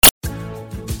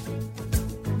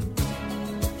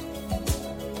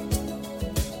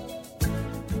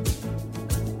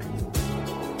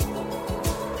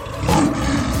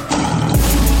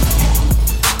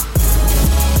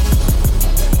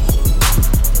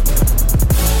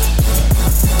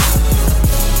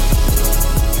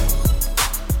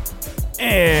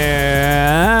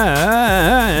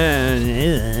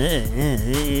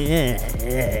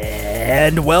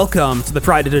And welcome to the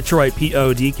Pride of Detroit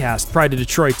PODcast.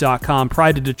 PrideofDetroit.com,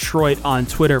 Pride of Detroit on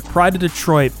Twitter, Pride of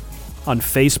Detroit on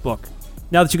Facebook.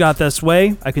 Now that you got this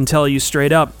way, I can tell you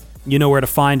straight up, you know where to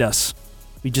find us.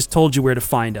 We just told you where to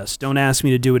find us. Don't ask me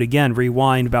to do it again.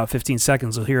 Rewind about 15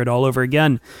 seconds. You'll hear it all over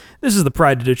again. This is the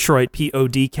Pride of Detroit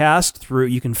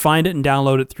PODcast. You can find it and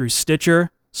download it through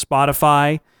Stitcher,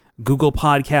 Spotify, Google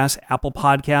Podcasts, Apple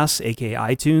Podcasts, aka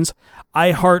iTunes,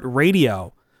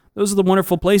 iHeartRadio. Those are the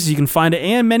wonderful places you can find it,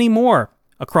 and many more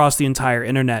across the entire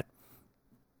internet.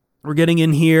 We're getting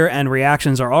in here, and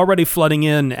reactions are already flooding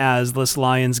in as this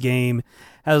Lions game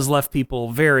has left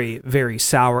people very, very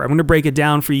sour. I'm going to break it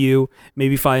down for you,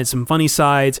 maybe find some funny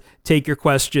sides, take your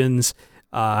questions,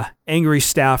 angry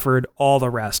Stafford, all the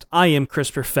rest. I am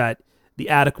Chris Perfett, the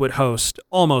adequate host,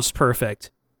 almost perfect,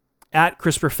 at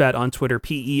Chris Perfett on Twitter,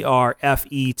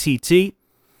 P-E-R-F-E-T-T.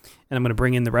 And I'm going to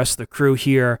bring in the rest of the crew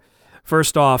here.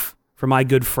 First off, for my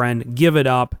good friend, give it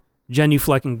up,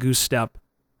 Genuflect and Goose Step,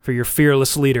 for your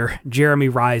fearless leader, Jeremy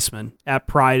Reisman,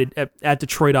 at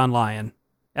Detroit on Lion.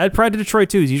 At Pride of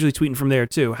Detroit, too. He's usually tweeting from there,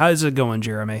 too. How's it going,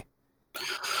 Jeremy?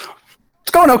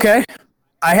 It's going okay.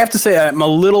 I have to say I'm a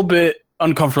little bit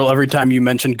uncomfortable every time you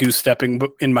mention goose stepping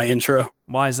in my intro.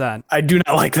 Why is that? I do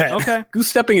not like that. Okay. Goose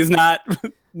stepping is not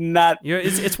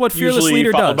it's what fearless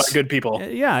leader followed does. By good people.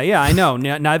 Yeah, I know.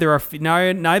 Neither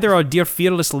are dear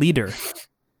fearless leader.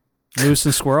 Moose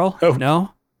and squirrel? Oh.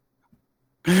 No?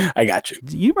 I got you.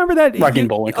 Do you remember that? Rocking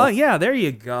Bullwinkle. Oh, yeah, there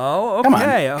you go.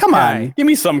 Okay, Come on. Give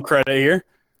me some credit here.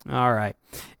 All right.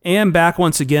 And back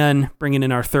once again, bringing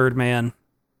in our third man,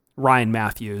 Ryan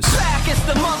Matthews. Back, it's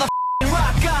the motherfucking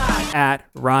rock guy.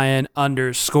 At Ryan_POD.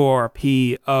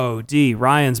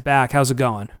 Ryan's back. How's it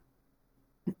going?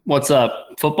 What's up?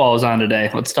 Football is on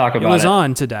today. Let's talk about it. It was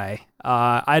on today.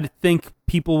 I think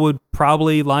people would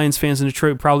probably, Lions fans in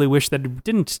Detroit, probably wish that it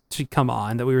didn't come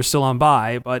on, that we were still on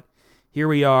bye, but here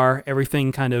we are.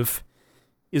 Everything kind of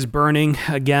is burning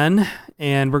again,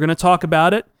 and we're going to talk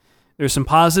about it. There's some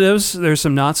positives. There's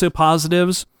some not so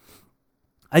positives.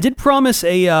 I did promise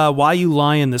a YU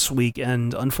Lion this week,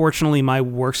 and unfortunately my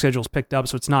work schedule's picked up,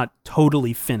 so it's not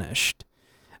totally finished.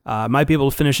 Might be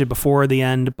able to finish it before the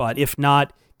end, but if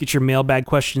not, get your mailbag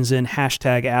questions in,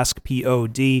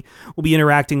 #AskPOD. We'll be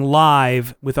interacting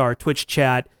live with our Twitch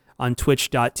chat on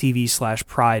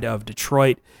twitch.tv/Pride of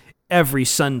Detroit every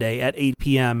Sunday at 8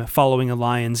 p.m. following a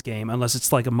Lions game, unless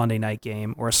it's like a Monday night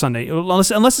game or a Sunday,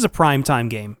 unless it's a primetime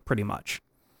game, pretty much.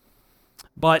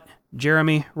 But,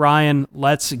 Jeremy, Ryan,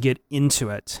 let's get into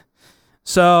it.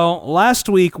 So, last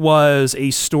week was a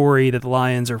story that the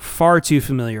Lions are far too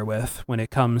familiar with when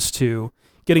it comes to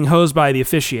getting hosed by the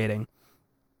officiating.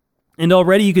 And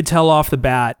already you could tell off the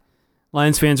bat,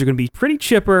 Lions fans are going to be pretty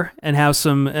chipper and have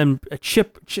some,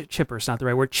 chipper's not the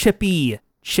right word, chippy,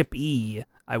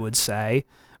 I would say,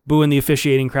 booing the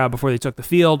officiating crowd before they took the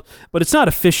field. But it's not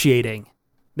officiating.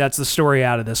 That's the story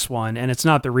out of this one. And it's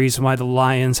not the reason why the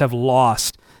Lions have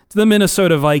lost to the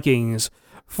Minnesota Vikings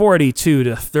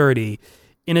 42-30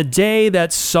 in a day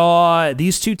that saw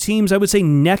these two teams, I would say,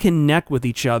 neck and neck with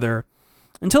each other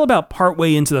until about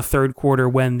partway into the third quarter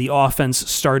when the offense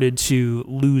started to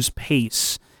lose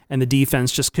pace and the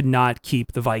defense just could not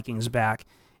keep the Vikings back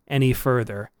any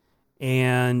further.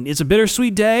 And it's a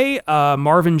bittersweet day.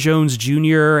 Marvin Jones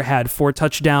Jr. had 4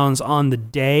 touchdowns on the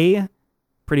day.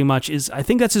 Pretty much I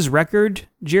think that's his record,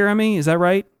 Jeremy. Is that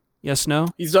right? Yes, no?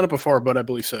 He's done it before, but I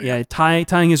believe so. Yeah,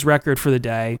 tying his record for the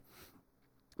day.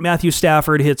 Matthew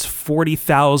Stafford hits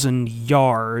 40,000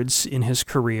 yards in his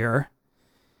career.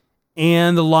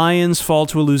 And the Lions fall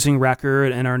to a losing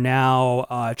record and are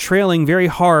now trailing very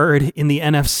hard in the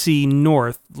NFC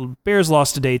North. The Bears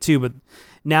lost today too, but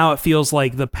now it feels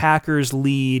like the Packers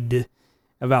lead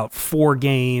about 4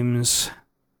 games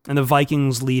and the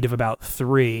Vikings lead of about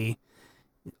 3.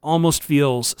 It almost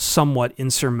feels somewhat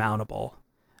insurmountable.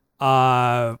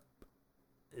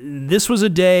 This was a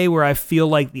day where I feel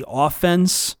like the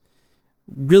offense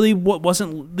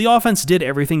the offense did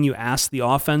everything you asked the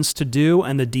offense to do,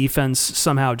 and the defense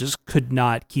somehow just could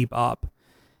not keep up.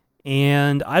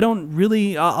 And I don't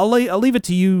really, I'll leave it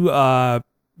to you,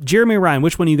 Jeremy or Ryan,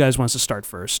 which one of you guys wants to start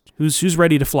first? Who's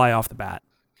ready to fly off the bat?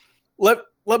 Let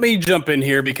me jump in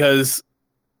here because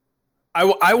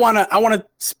I want to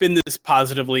spin this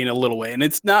positively in a little way, and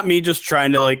it's not me just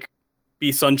trying to like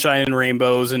be sunshine and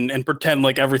rainbows and pretend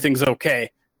like everything's okay.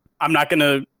 I'm not going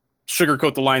to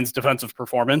sugarcoat the Lions' defensive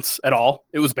performance at all.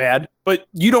 It was bad, but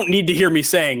you don't need to hear me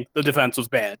saying the defense was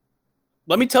bad.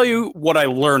 Let me tell you what I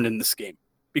learned in this game,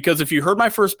 because if you heard my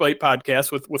First Bite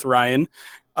podcast with Ryan,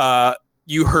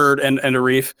 you heard and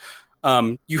Arif,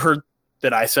 you heard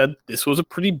that I said this was a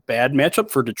pretty bad matchup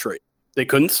for Detroit. They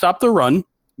couldn't stop the run.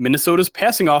 Minnesota's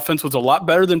passing offense was a lot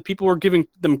better than people were giving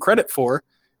them credit for,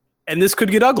 and this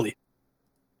could get ugly.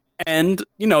 And,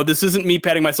 this isn't me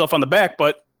patting myself on the back,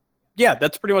 but yeah,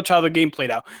 that's pretty much how the game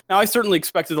played out. Now, I certainly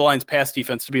expected the Lions' pass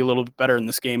defense to be a little bit better in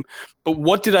this game, but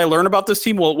what did I learn about this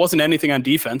team? Well, it wasn't anything on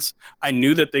defense. I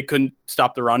knew that they couldn't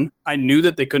stop the run. I knew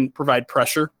that they couldn't provide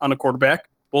pressure on a quarterback.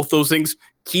 Both those things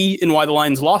key in why the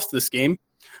Lions lost this game.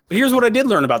 But here's what I did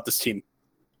learn about this team.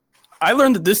 I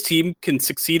learned that this team can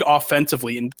succeed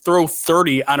offensively and throw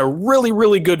 30 on a really,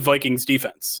 really good Vikings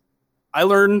defense. I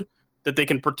learned that they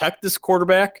can protect this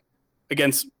quarterback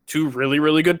against two really,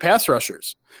 really good pass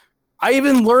rushers. I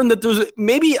even learned that there's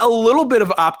maybe a little bit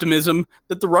of optimism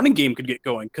that the running game could get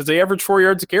going because they averaged 4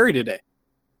 yards a carry today.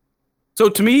 So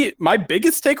to me, my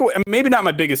biggest takeaway, and maybe not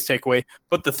my biggest takeaway,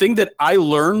 but the thing that I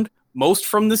learned most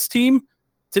from this team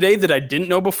today that I didn't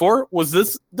know before was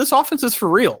this offense is for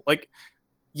real. Like,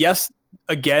 yes,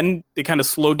 again, they kind of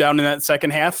slowed down in that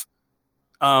second half,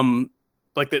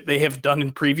 like that they have done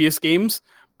in previous games.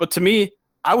 But to me,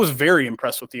 I was very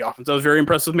impressed with the offense. I was very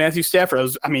impressed with Matthew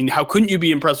Stafford. How couldn't you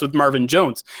be impressed with Marvin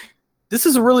Jones? This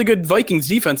is a really good Vikings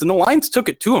defense, and the Lions took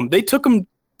it to them. They took them,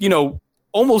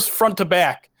 almost front to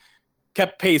back,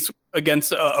 kept pace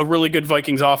against a really good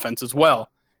Vikings offense as well.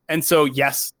 And so,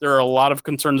 yes, there are a lot of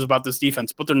concerns about this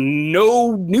defense, but there are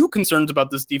no new concerns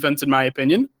about this defense, in my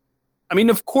opinion.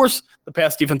 Of course, the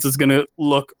pass defense is going to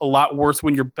look a lot worse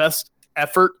when your best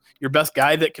effort, your best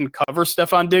guy that can cover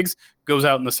Stephon Diggs goes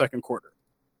out in the second quarter.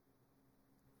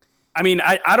 I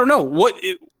don't know.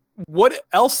 What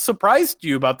else surprised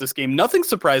you about this game? Nothing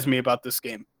surprised me about this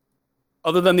game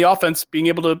other than the offense being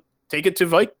able to take it to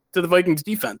the Vikings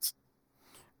defense.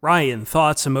 Ryan,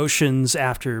 thoughts, emotions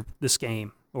after this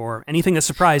game, or anything that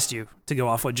surprised you to go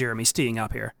off what Jeremy's teeing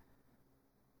up here?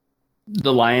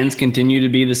 The Lions continue to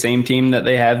be the same team that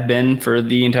they have been for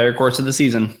the entire course of the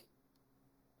season.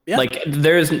 Yeah. Like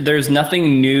there's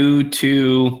nothing new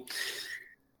to.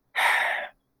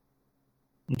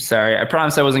 I'm sorry. I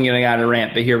promised I wasn't going to get on a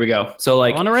rant, but here we go. So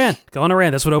go on a rant.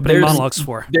 That's what opening monologue's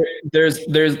for.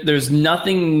 There's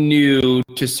nothing new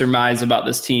to surmise about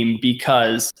this team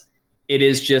because it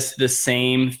is just the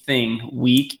same thing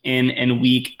week in and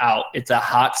week out. It's a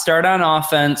hot start on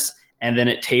offense, and then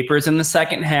it tapers in the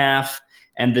second half,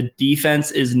 and the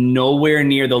defense is nowhere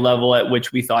near the level at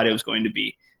which we thought it was going to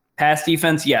be. Pass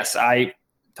defense, yes, I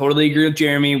totally agree with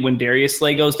Jeremy. When Darius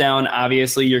Slay goes down,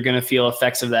 obviously you're going to feel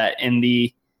effects of that in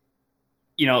the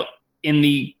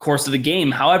course of the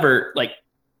game. However,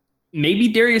 maybe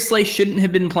Darius Slay shouldn't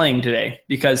have been playing today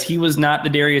because he was not the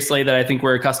Darius Slay that I think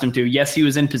we're accustomed to. Yes, he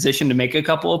was in position to make a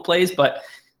couple of plays, but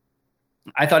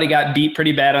I thought he got beat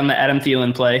pretty bad on the Adam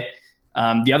Thielen play.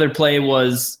 The other play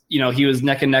was, he was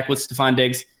neck and neck with Stephon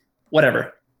Diggs,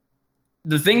 whatever.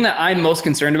 The thing that I'm most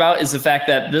concerned about is the fact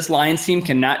that this Lions team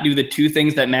cannot do the two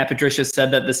things that Matt Patricia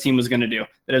said that this team was going to do,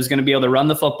 that it was going to be able to run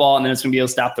the football and then it's going to be able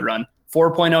to stop the run.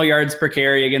 4.0 yards per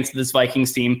carry against this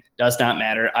Vikings team does not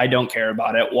matter. I don't care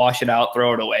about it. Wash it out,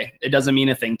 throw it away. It doesn't mean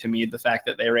a thing to me, the fact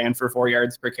that they ran for 4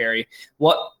 yards per carry.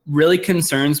 What really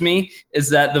concerns me is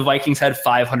that the Vikings had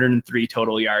 503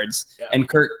 total yards, and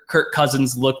Kirk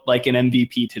Cousins looked like an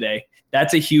MVP today.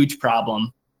 That's a huge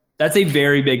problem. That's a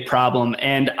very big problem.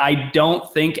 And I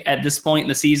don't think at this point in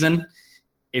the season,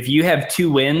 if you have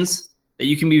 2 wins, that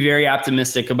you can be very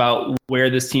optimistic about where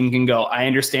this team can go. I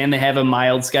understand they have a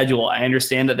mild schedule. I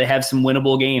understand that they have some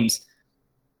winnable games.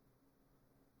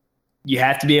 You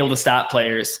have to be able to stop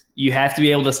players. You have to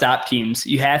be able to stop teams.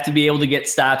 You have to be able to get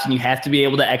stops, and you have to be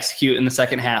able to execute in the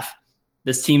second half.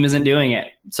 This team isn't doing it,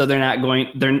 so they're not going.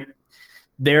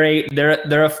 They're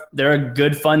a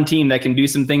good, fun team that can do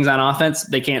some things on offense.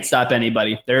 They can't stop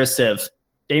anybody. They're a sieve.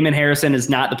 Damon Harrison is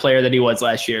not the player that he was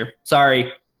last year.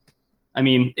 Sorry.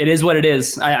 It is what it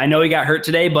is. I know he got hurt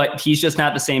today, but he's just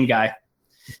not the same guy.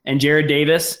 And Jared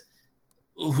Davis,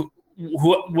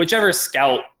 whichever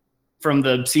scout from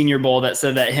the Senior Bowl that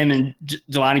said that him and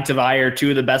Jelani Tavai are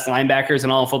 2 of the best linebackers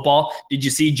in all of football, did you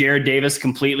see Jared Davis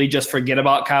completely just forget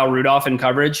about Kyle Rudolph in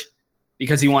coverage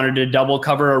because he wanted to double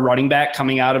cover a running back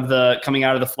coming out of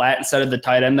the flat instead of the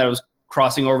tight end that was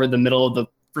crossing over the middle of the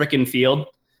frickin' field?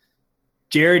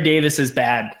 Jared Davis is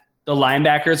bad. The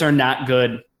linebackers are not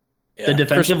good. Yeah, the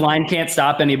defensive line can't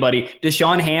stop anybody.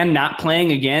 Deshaun Hand not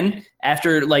playing again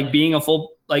after being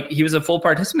he was a full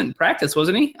participant in practice,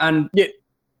 wasn't he?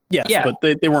 Yes, but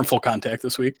they weren't full contact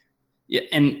this week. Yeah,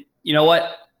 and you know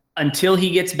what? Until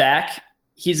he gets back,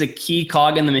 he's a key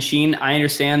cog in the machine. I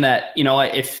understand that,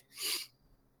 if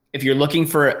you're looking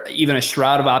for even a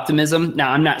shroud of optimism,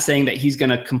 now I'm not saying that he's going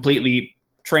to completely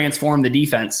transform the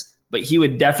defense, but he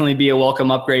would definitely be a welcome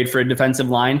upgrade for a defensive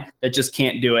line that just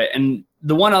can't do it. And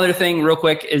the one other thing real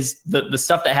quick is the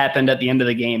stuff that happened at the end of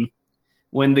the game.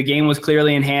 When the game was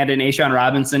clearly in hand and A'Shaun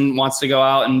Robinson wants to go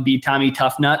out and be Tommy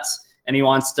Toughnuts, and he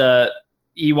wants to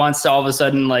all of a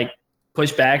sudden like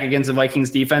push back against a Vikings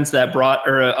defense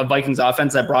a Vikings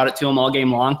offense that brought it to him all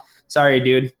game long. Sorry,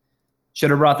 dude. Should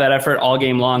have brought that effort all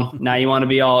game long. Now you want to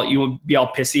be all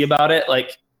pissy about it.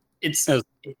 Like it's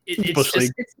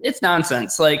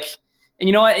nonsense. Like, and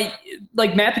you know what?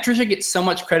 Like Matt Patricia gets so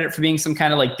much credit for being some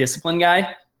kind of like discipline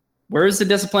guy. Where's the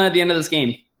discipline at the end of this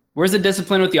game? Where's the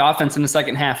discipline with the offense in the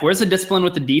second half? Where's the discipline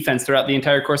with the defense throughout the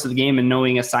entire course of the game and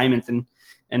knowing assignments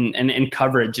and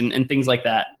coverage and things like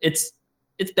that? It's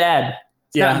bad.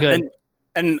 It's not good.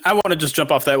 And I want to just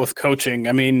jump off that with coaching.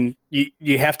 I mean,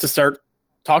 you have to start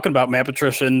talking about Matt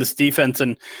Patricia and this defense,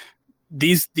 and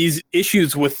these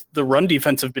issues with the run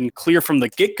defense have been clear from the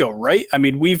get-go, right? I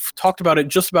mean, we've talked about it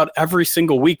just about every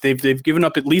single week. They've given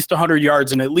up at least 100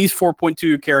 yards and at least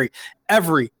 4.2 carry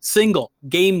every single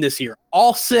game this year,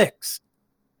 all 6,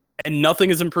 and nothing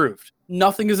has improved.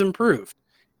 Nothing has improved.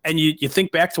 And you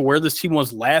think back to where this team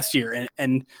was last year,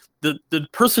 and the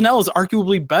personnel is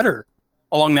arguably better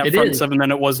along that front seven than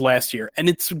it was last year. And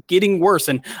it's getting worse.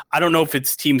 And I don't know if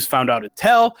it's teams found out to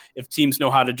tell, if teams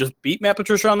know how to just beat Matt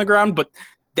Patricia on the ground, but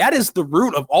that is the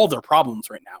root of all their problems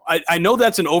right now. I know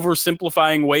that's an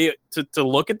oversimplifying way to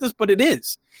look at this, but it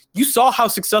is. You saw how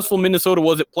successful Minnesota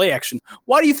was at play action.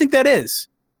 Why do you think that is?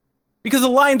 Because the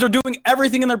Lions are doing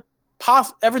everything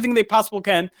everything they possibly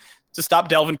can to stop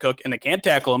Dalvin Cook, and they can't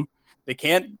tackle him. They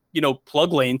can't,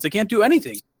 plug lanes. They can't do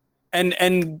anything.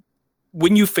 And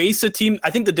when you face a team,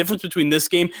 I think the difference between this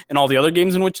game and all the other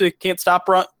games in which they can't stop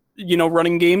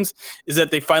running games is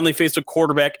that they finally faced a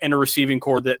quarterback and a receiving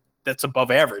core that's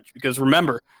above average. Because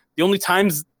remember, the only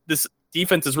times this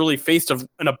defense has really faced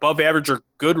an above average or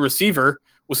good receiver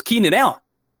was Keenan Allen.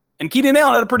 And Keenan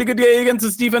Allen had a pretty good day against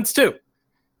this defense too.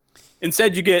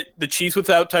 Instead, you get the Chiefs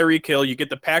without Tyreek Hill. You get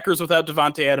the Packers without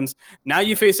Devontae Adams. Now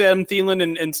you face Adam Thielen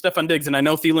and Stephon Diggs. And I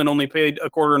know Thielen only played a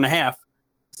quarter and a half.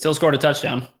 Still scored a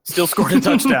touchdown.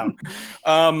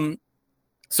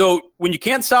 So when you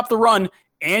can't stop the run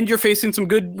and you're facing some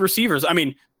good receivers, I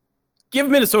mean, give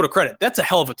Minnesota credit. That's a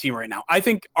hell of a team right now. I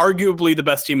think arguably the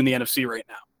best team in the NFC right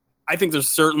now. I think there's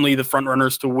certainly the front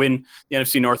runners to win the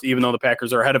NFC North, even though the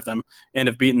Packers are ahead of them and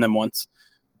have beaten them once.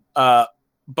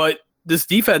 But this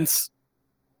defense,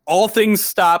 all things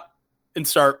stop and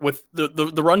start with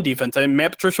the run defense. I mean,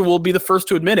 Matt Patricia will be the first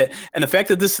to admit it. And the fact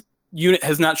that this unit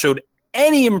has not showed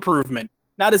any improvement,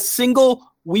 not a single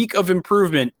week of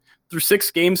improvement through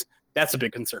 6 games, that's a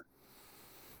big concern.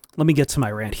 Let me get to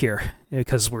my rant here,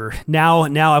 because we're now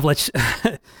I've let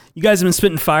you guys have been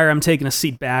spitting fire. I'm taking a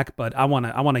seat back, but I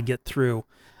want to get through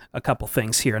a couple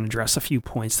things here and address a few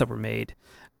points that were made.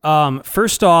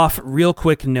 First off, real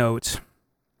quick note,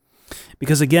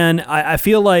 because again, I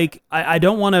feel like I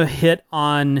don't want to hit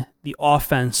on the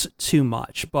offense too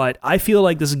much, but I feel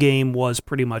like this game was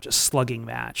pretty much a slugging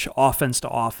match, offense to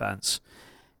offense.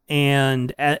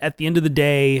 And at the end of the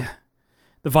day,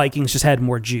 the Vikings just had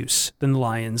more juice than the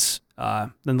Lions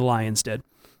did.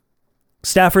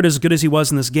 Stafford, as good as he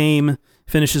was in this game,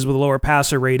 finishes with a lower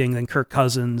passer rating than Kirk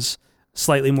Cousins,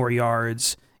 slightly more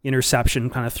yards,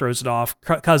 interception kind of throws it off.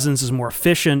 Cousins is more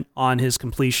efficient on his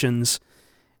completions.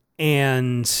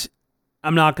 And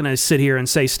I'm not going to sit here and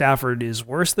say Stafford is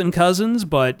worse than Cousins,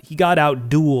 but he got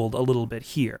out-dueled a little bit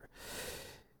here.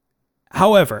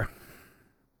 However,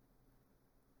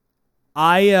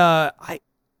 I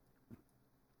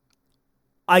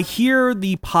hear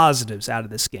the positives out of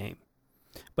this game.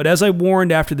 But as I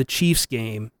warned after the Chiefs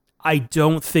game, I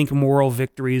don't think moral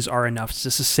victories are enough to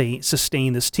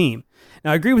sustain this team.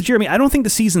 Now, I agree with Jeremy. I don't think the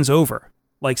season's over,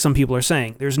 like some people are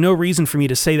saying. There's no reason for me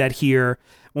to say that here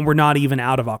when we're not even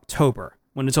out of October,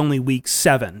 when it's only week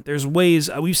 7. There's ways,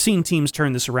 we've seen teams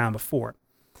turn this around before.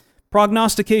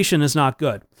 Prognostication is not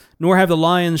good, nor have the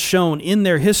Lions shown in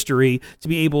their history to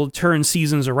be able to turn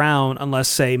seasons around unless,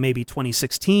 say, maybe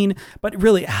 2016. But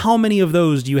really, how many of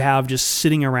those do you have just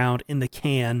sitting around in the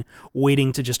can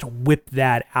waiting to just whip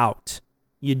that out?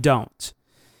 You don't.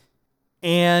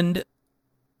 And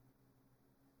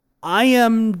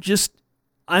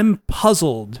I'm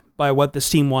puzzled by what this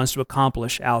team wants to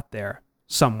accomplish out there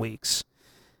some weeks.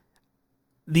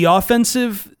 The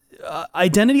offensive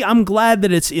identity, I'm glad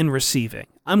that it's in receiving.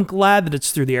 I'm glad that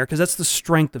it's through the air because that's the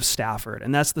strength of Stafford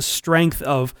and that's the strength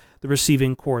of the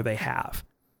receiving core they have.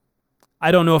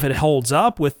 I don't know if it holds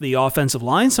up with the offensive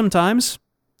line sometimes.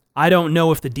 I don't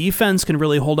know if the defense can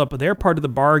really hold up with their part of the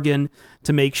bargain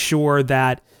to make sure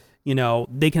that,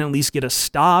 they can at least get a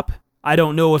stop I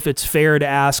don't know if it's fair to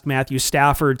ask Matthew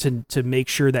Stafford to make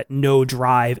sure that no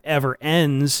drive ever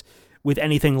ends with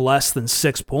anything less than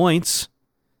 6 points.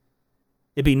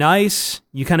 It'd be nice.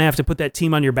 You kind of have to put that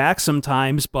team on your back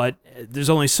sometimes, but there's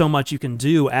only so much you can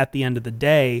do at the end of the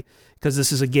day because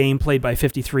this is a game played by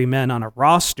 53 men on a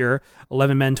roster,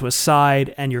 11 men to a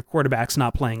side, and your quarterback's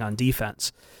not playing on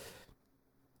defense.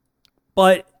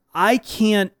 But I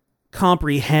can't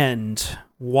comprehend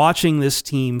watching this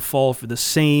team fall for the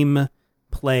same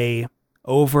play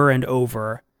over and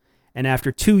over, and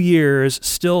after 2 years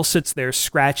still sits there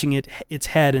scratching its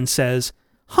head and says,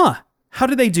 how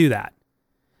did they do that?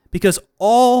 Because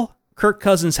all Kirk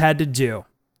Cousins had to do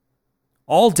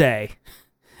all day,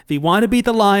 if he wanted to beat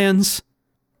the Lions,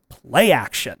 play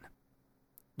action.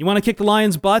 You want to kick the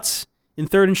Lions' butts in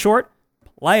 3rd and short?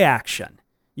 Play action.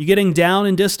 You getting down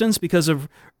in distance because of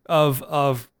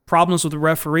problems with the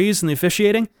referees and the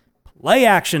officiating? Play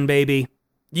action, baby.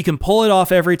 You can pull it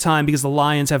off every time because the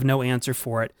Lions have no answer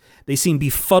for it. They seem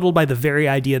befuddled by the very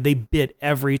idea they bit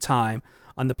every time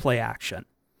on the play action.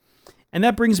 And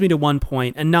that brings me to one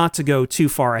point, and not to go too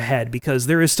far ahead, because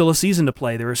there is still a season to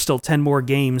play. There are still 10 more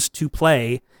games to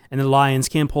play, and the Lions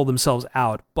can pull themselves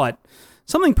out. But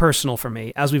something personal for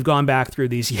me, as we've gone back through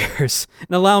these years,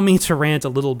 and allow me to rant a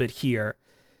little bit here.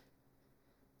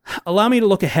 Allow me to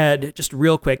look ahead just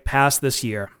real quick past this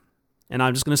year. And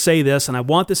I'm just going to say this, and I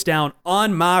want this down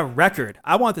on my record.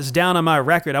 I want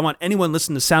anyone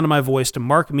listening to the sound of my voice to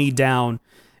mark me down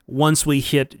once we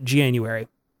hit January.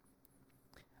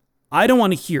 I don't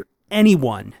want to hear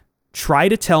anyone try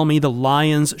to tell me the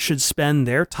Lions should spend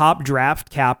their top draft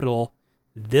capital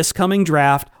this coming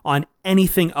draft on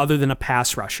anything other than a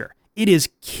pass rusher. It is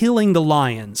killing the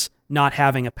Lions not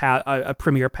having a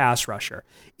premier pass rusher.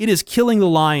 It is killing the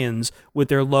Lions with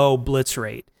their low blitz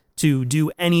rate to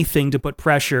do anything to put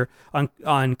pressure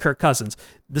on Kirk Cousins.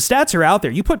 The stats are out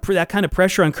there. You put that kind of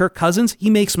pressure on Kirk Cousins, he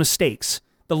makes mistakes.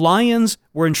 The Lions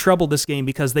were in trouble this game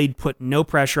because they'd put no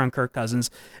pressure on Kirk Cousins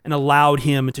and allowed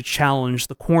him to challenge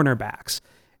the cornerbacks.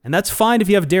 And that's fine if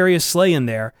you have Darius Slay in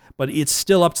there, but it's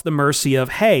still up to the mercy of,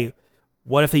 hey,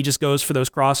 what if he just goes for those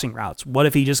crossing routes? What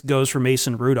if he just goes for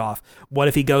Mason Rudolph? What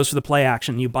if he goes for the play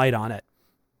action and you bite on it?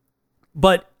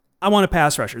 But I want a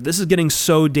pass rusher. This is getting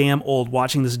so damn old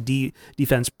watching this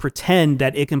defense pretend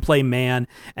that it can play man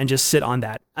and just sit on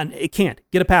that. And it can't.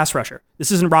 Get a pass rusher. This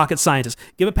isn't rocket scientist.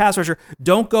 Give a pass rusher.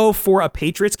 Don't go for a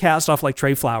Patriots cast-off like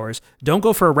Trey Flowers. Don't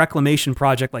go for a reclamation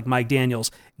project like Mike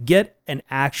Daniels. Get an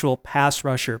actual pass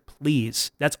rusher,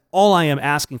 please. That's all I am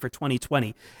asking for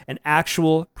 2020. An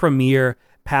actual premier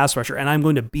pass rusher. And I'm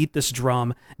going to beat this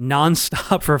drum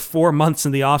nonstop for 4 months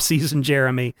in the offseason,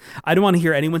 Jeremy. I don't want to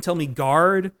hear anyone tell me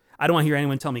guard. I don't want to hear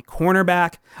anyone tell me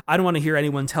cornerback. I don't want to hear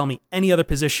anyone tell me any other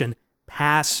position.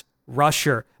 Pass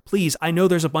rusher. Please, I know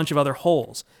there's a bunch of other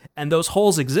holes, and those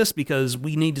holes exist because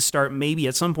we need to start maybe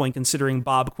at some point considering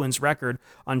Bob Quinn's record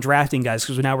on drafting guys,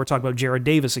 because now we're talking about Jared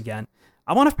Davis again.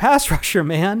 I want a pass rusher,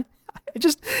 man.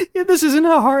 This isn't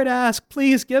a hard ask.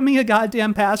 Please give me a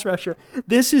goddamn pass rusher.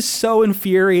 This is so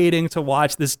infuriating to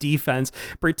watch this defense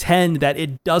pretend that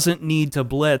it doesn't need to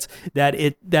blitz, that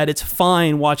it's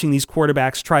fine watching these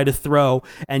quarterbacks try to throw,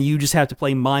 and you just have to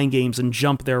play mind games and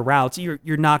jump their routes. You're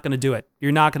not going to do it.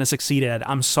 You're not going to succeed at it.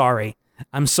 I'm sorry,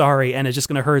 and it's just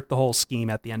going to hurt the whole scheme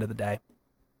at the end of the day.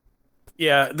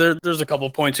 Yeah, there's a couple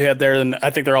of points you had there, and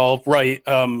I think they're all right.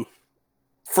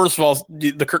 First of all,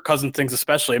 the Kirk Cousins things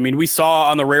especially. I mean, we saw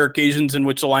on the rare occasions in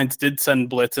which the Lions did send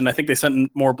blitz, and I think they sent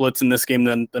more blitz in this game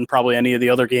than probably any of the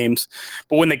other games.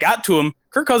 But when they got to him,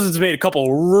 Kirk Cousins made a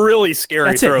couple really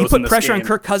scary throws. He put pressure on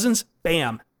Kirk Cousins,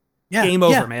 bam. Yeah, game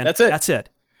over, man. That's it.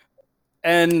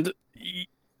 And,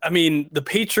 I mean, the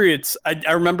Patriots,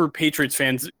 I remember Patriots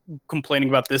fans complaining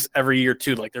about this every year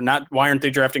too. Like, why aren't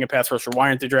they drafting a pass rusher? Why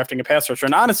aren't they drafting a pass rusher?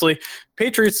 And honestly,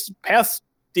 Patriots pass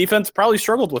defense probably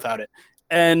struggled without it.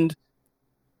 And,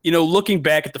 looking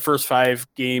back at the first 5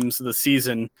 games of the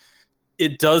season,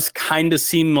 it does kind of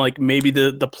seem like maybe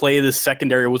the play of the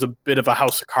secondary was a bit of a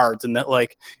house of cards, and that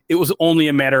like it was only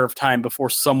a matter of time before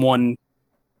someone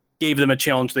gave them a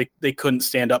challenge they couldn't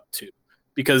stand up to.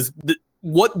 Because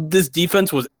what this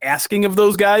defense was asking of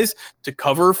those guys to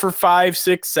cover for 5,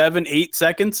 6, 7, 8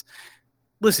 seconds,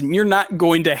 listen, you're not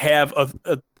going to have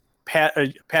a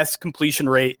pass completion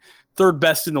rate third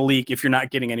best in the league if you're not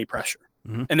getting any pressure.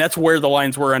 Mm-hmm. And that's where the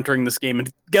Lions were entering this game.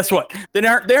 And guess what? They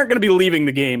aren't going to be leaving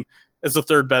the game as the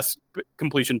third best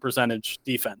completion percentage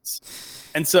defense.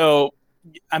 And so,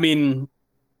 I mean,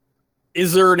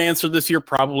 is there an answer this year?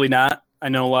 Probably not. I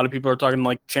know a lot of people are talking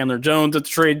like Chandler Jones at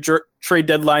the trade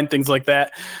deadline, things like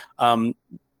that.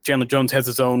 Chandler Jones has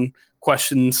his own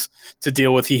questions to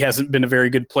deal with. He hasn't been a very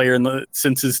good player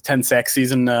since his 10-sack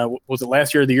season. Was it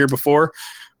last year or the year before?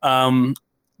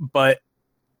 But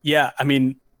yeah, I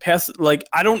mean,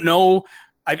 I don't know.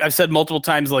 I've said multiple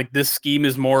times, like, this scheme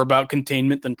is more about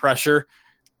containment than pressure.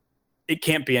 It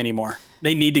can't be anymore.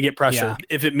 They need to get pressure. Yeah.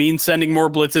 If it means sending more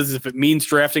blitzes, if it means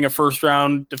drafting a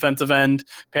first-round defensive end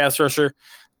pass rusher,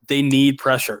 they need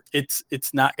pressure. It's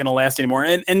not going to last anymore.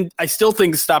 And I still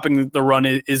think stopping the run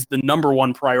is the number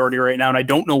one priority right now, and I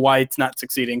don't know why it's not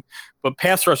succeeding. But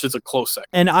pass rush is a close second.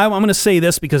 And I'm going to say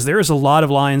this because there is a lot of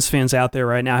Lions fans out there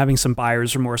right now having some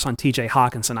buyer's remorse on TJ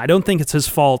Hawkinson. I don't think it's his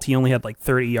fault. He only had like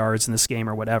 30 yards in this game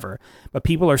or whatever. But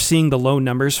people are seeing the low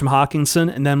numbers from Hawkinson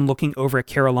and then looking over at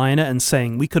Carolina and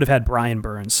saying, we could have had Brian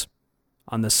Burns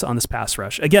on this pass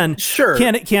rush. Again, sure.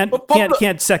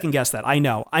 Can't second guess that. I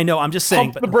know. I'm just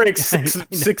saying. Pump the brakes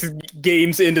six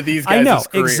games into these guys' I know,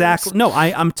 careers. exactly. No,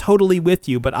 I'm totally with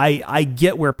you, but I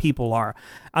get where people are.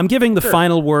 I'm giving the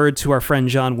final word to our friend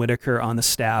John Whitaker on the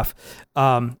staff,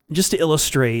 just to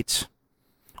illustrate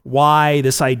why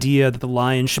this idea that the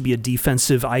Lions should be a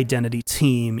defensive identity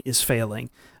team is failing.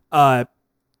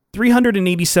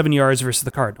 387 yards versus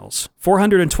the Cardinals,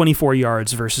 424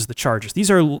 yards versus the Chargers. These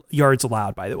are yards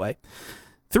allowed, by the way.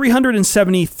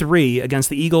 373 against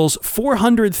the Eagles,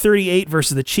 438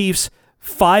 versus the Chiefs,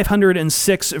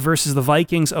 506 versus the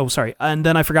Vikings. Oh, sorry. And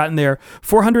then I forgot in there,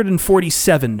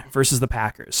 447 versus the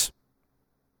Packers.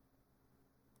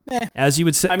 As you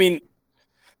would say. I mean,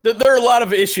 there are a lot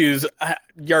of issues.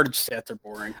 Yardage stats are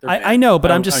boring. I know,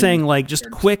 but I'm just saying, like,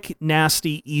 just quick,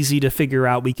 nasty, easy to figure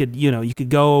out. We could, you could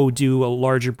go do a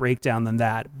larger breakdown than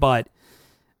that. But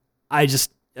I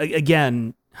just,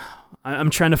 again, I'm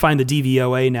trying to find the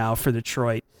DVOA now for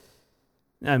Detroit.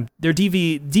 Their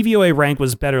DVOA rank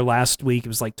was better last week. It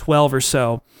was like 12 or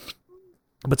so.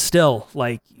 But still,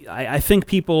 like, I think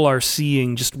people are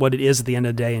seeing just what it is at the end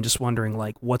of the day and just wondering,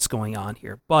 like, what's going on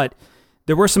here. But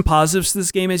there were some positives to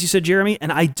this game, as you said, Jeremy,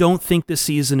 and I don't think this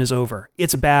season is over.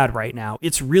 It's bad right now.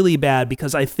 It's really bad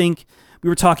because I think we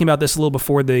were talking about this a little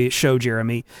before the show,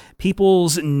 Jeremy.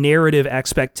 People's narrative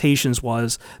expectations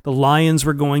was the Lions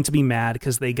were going to be mad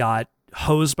because they got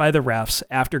hosed by the refs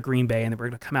after Green Bay and they were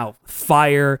going to come out with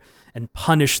fire and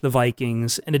punish the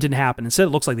Vikings, and it didn't happen. Instead,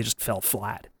 it looks like they just fell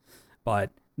flat.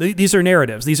 But these are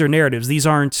narratives. These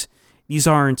aren't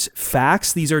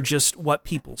facts. These are just what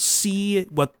people see,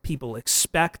 what people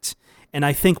expect. And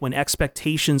I think when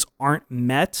expectations aren't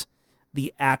met,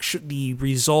 the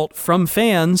result from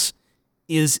fans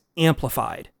is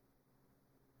amplified.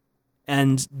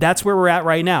 And that's where we're at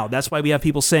right now. That's why we have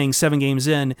people saying 7 games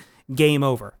in, game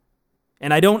over.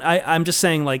 And I'm just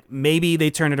saying, like, maybe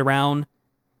they turn it around.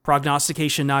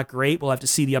 Prognostication not great. We'll have to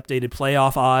see the updated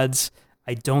playoff odds.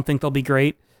 I don't think they'll be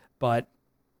great, but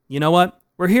you know what?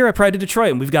 We're here at Pride of Detroit,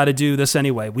 and we've got to do this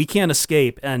anyway. We can't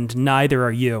escape, and neither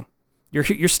are you.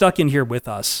 You're stuck in here with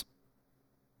us.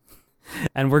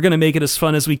 And we're going to make it as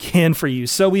fun as we can for you.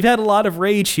 So we've had a lot of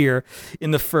rage here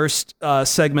in the first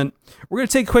segment. We're going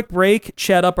to take a quick break,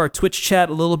 chat up our Twitch chat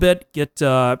a little bit, get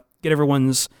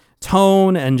everyone's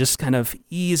tone, and just kind of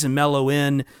ease and mellow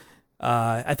in.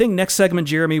 I think next segment,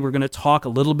 Jeremy, we're going to talk a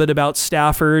little bit about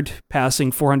Stafford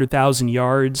passing 400,000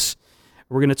 yards.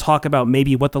 We're going to talk about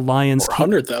maybe what the Lions...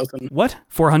 400,000. What?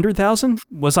 400,000?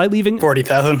 Was I leaving...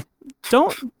 40,000.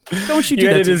 Don't you do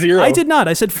that. To zero. I did not.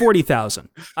 I said 40,000.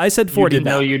 I said 40,000.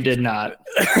 No, you did not.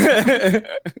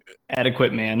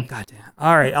 Adequate, man. God damn.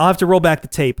 All right, I'll have to roll back the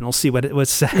tape and we'll see what it was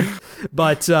said.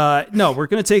 But no, we're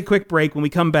going to take a quick break. When we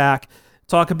come back,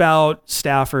 talk about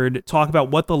Stafford, talk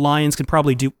about what the Lions can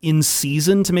probably do in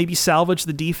season to maybe salvage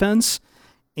the defense,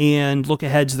 and look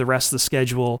ahead to the rest of the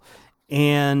schedule.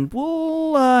 And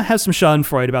we'll have some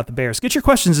schadenfreude about the Bears. Get your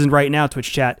questions in right now,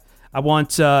 Twitch chat. I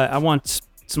want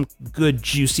some good,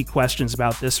 juicy questions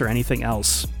about this or anything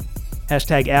else.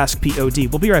 Hashtag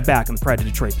AskPOD. We'll be right back on the Pride of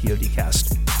Detroit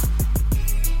PODcast.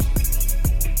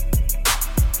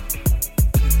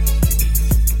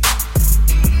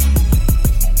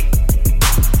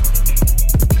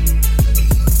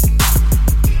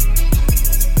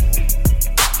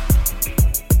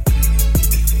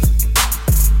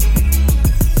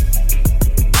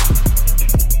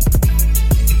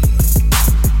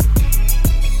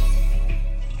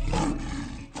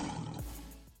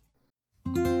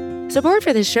 Support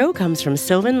for this show comes from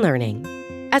Sylvan Learning.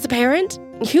 As a parent,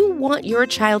 you want your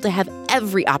child to have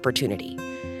every opportunity,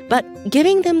 but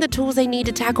giving them the tools they need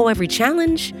to tackle every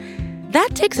challenge, that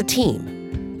takes a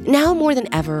team. Now more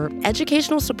than ever,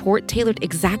 educational support tailored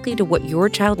exactly to what your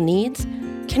child needs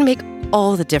can make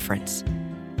all the difference.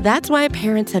 That's why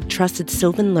parents have trusted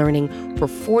Sylvan Learning for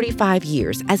 45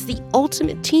 years as the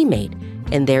ultimate teammate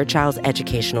in their child's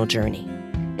educational journey,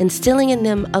 instilling in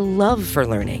them a love for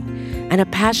learning and a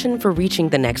passion for reaching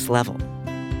the next level.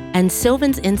 And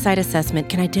Sylvan's Insight Assessment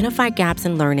can identify gaps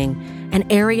in learning and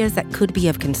areas that could be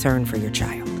of concern for your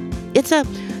child. It's a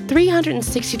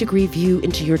 360-degree view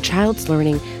into your child's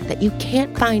learning that you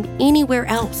can't find anywhere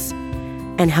else,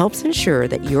 and helps ensure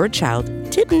that your child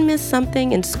didn't miss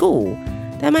something in school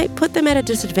that might put them at a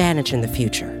disadvantage in the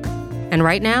future. And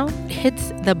right now,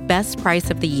 it's the best price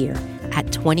of the year at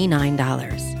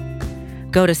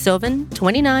 $29. Go to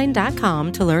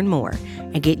sylvan29.com to learn more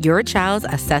and get your child's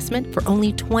assessment for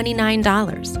only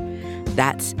 $29.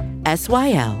 That's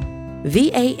SYLVAN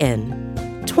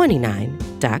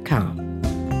 29.com.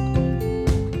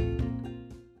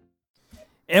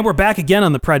 And we're back again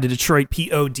on the Pride to Detroit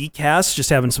PODcast, just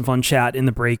having some fun chat in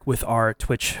the break with our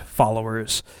Twitch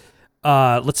followers.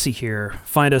 Let's see here.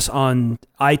 Find us on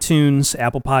iTunes,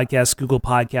 Apple Podcasts, Google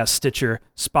Podcasts, Stitcher,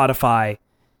 Spotify,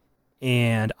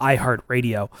 and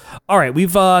iHeartRadio. All right,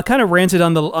 we've kind of ranted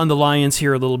on the Lions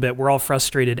here a little bit. We're all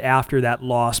frustrated after that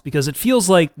loss because it feels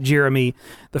like, Jeremy,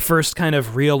 the first kind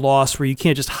of real loss where you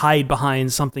can't just hide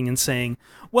behind something and saying,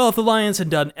 well, if the Lions had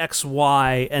done X,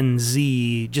 Y, and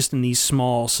Z just in these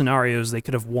small scenarios, they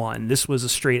could have won. This was a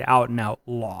straight out-and-out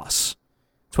loss.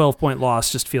 12-point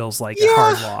loss just feels like a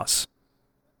hard loss.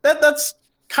 That's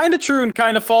kind of true and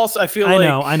kind of false. I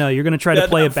know. You're going to try to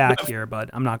play it back here, but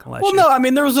I'm not going to let you. Well, no, I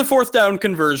mean, there was a fourth down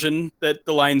conversion that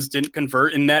the Lions didn't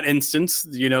convert. In that instance,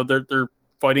 they're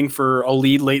fighting for a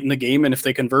lead late in the game, and if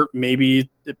they convert, maybe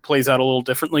it plays out a little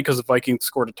differently because the Vikings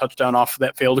scored a touchdown off of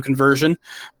that failed conversion.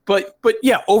 But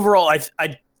yeah, overall,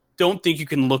 I don't think you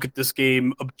can look at this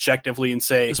game objectively and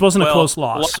say this wasn't a close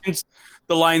loss.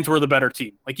 The Lions were the better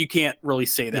team. Like, you can't really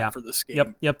say that for this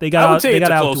game. Yep. I would say it's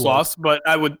a close loss, but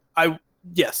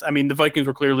yes, I mean, the Vikings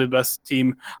were clearly the best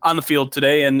team on the field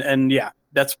today, and yeah,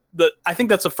 I think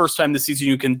that's the first time this season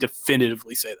you can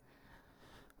definitively say that.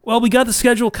 Well, we got the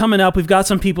schedule coming up. We've got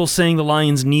some people saying the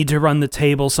Lions need to run the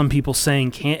table. Some people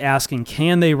saying,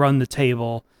 can they run the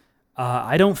table?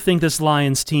 I don't think this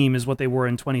Lions team is what they were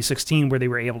in 2016, where they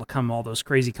were able to come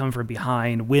from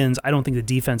behind wins. I don't think the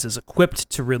defense is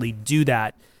equipped to really do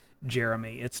that,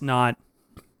 Jeremy. It's not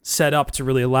set up to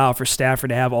really allow for Stafford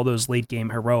to have all those late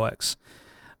game heroics.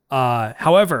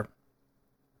 However,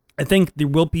 I think there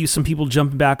will be some people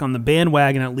jumping back on the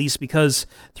bandwagon, at least because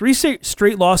 3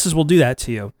 straight losses will do that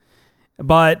to you.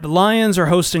 But the Lions are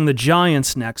hosting the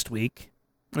Giants next week.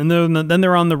 And then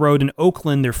they're on the road in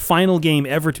Oakland, their final game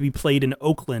ever to be played in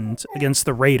Oakland against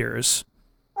the Raiders,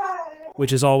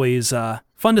 which is always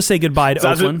fun to say goodbye to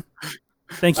Oakland.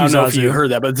 Thank you, Zazu. I don't know if you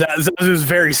heard that, but Zazu's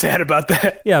very sad about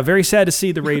that. Yeah, very sad to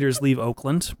see the Raiders leave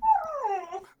Oakland.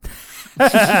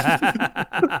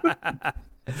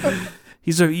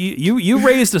 You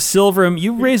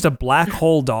raised a black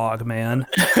hole dog, man.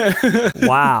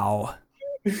 Wow.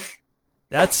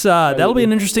 That'll be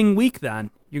an interesting week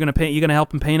then. You're gonna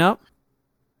help him paint up?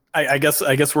 I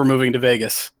guess we're moving to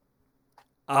Vegas.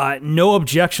 No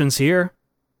objections here,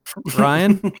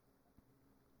 Ryan.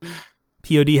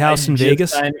 POD house in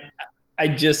Vegas. I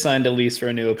just signed a lease for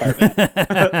a new apartment,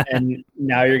 and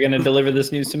now you're gonna deliver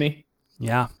this news to me?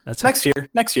 Yeah, that's next year.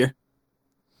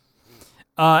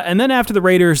 And then after the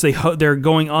Raiders, they're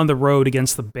going on the road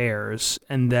against the Bears,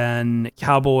 and then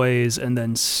Cowboys, and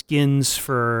then Skins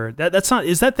for that. That's not.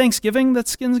 Is that Thanksgiving? That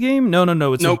Skins game? No.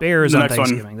 It's the Bears on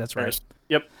Thanksgiving. That's right.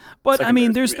 Yep. But second, I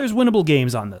mean, there's winnable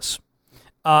games on this.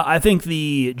 I think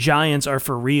the Giants are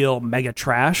for real mega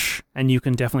trash, and you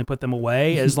can definitely put them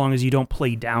away as long as you don't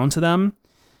play down to them.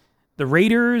 The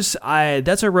Raiders,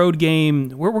 that's a road game.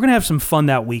 We're gonna have some fun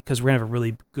that week because we're gonna have a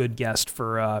really good guest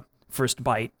for First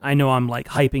Bite. I know I'm like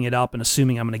hyping it up and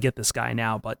assuming I'm going to get this guy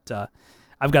now, but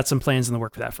I've got some plans in the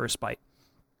work for that First Bite.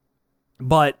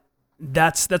 But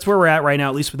that's where we're at right now,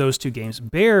 at least for those two games.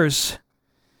 Bears,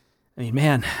 I mean,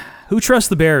 man, who trusts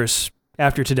the Bears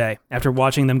after today? After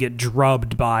watching them get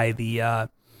drubbed by the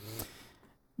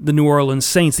New Orleans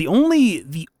Saints, the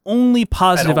only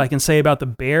positive I can say about the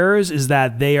Bears is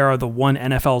that they are the one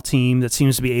NFL team that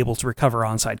seems to be able to recover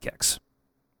onside kicks.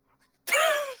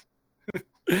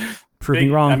 Prove me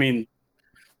wrong. I mean,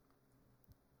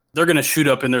 they're going to shoot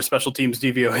up in their special teams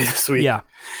DVOA this week. Yeah,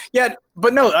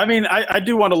 but no, I mean, I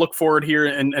do want to look forward here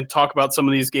and talk about some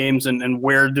of these games and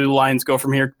where do the Lions go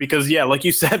from here? Because, yeah, like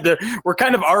you said, we're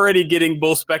kind of already getting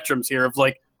both spectrums here of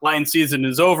like, Lions season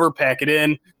is over, pack it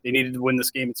in. They needed to win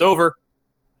this game. It's over.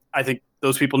 I think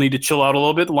those people need to chill out a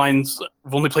little bit. The Lions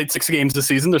have only played 6 games this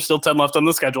season. There's still 10 left on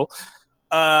the schedule.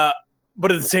 But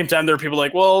at the same time, there are people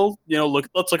like, well,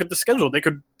 let's look at the schedule. They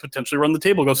could potentially run the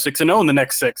table, go 6-0 in the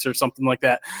next 6 or something like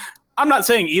that. I'm not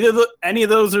saying any of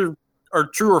those are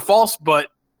true or false, but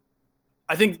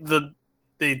I think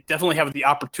they definitely have the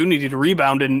opportunity to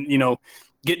rebound and,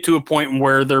 get to a point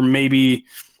where they're maybe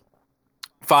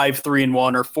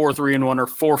 5-3-1 or 4-3-1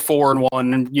 or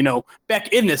 4-4-1 and,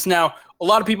 back in this. Now, a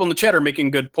lot of people in the chat are making a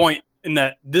good point in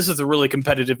that this is a really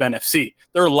competitive NFC.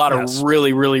 There are a lot of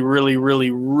really, really, really,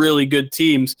 really, really good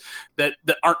teams that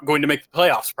aren't going to make the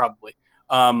playoffs probably.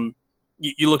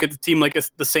 You look at the team like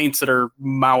the Saints that are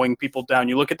mowing people down.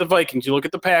 You look at the Vikings. You look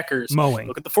at the Packers. Mowing.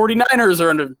 Look at the 49ers are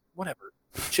under whatever.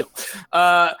 Chill.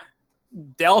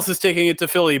 Dallas is taking it to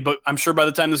Philly, but I'm sure by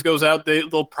the time this goes out,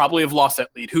 they'll probably have lost that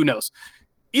lead. Who knows?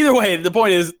 Either way, the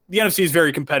point is the NFC is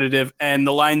very competitive, and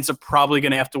the Lions are probably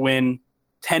going to have to win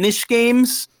 10-ish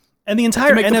games. And the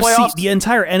entire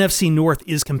NFC North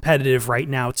is competitive right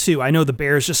now too. I know the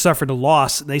Bears just suffered a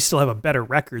loss, and they still have a better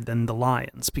record than the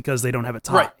Lions because they don't have a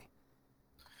tie. Right.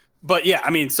 But yeah,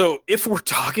 so if we're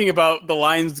talking about the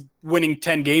Lions winning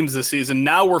 10 games this season,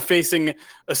 now we're facing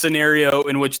a scenario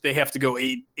in which they have to go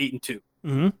 8-2.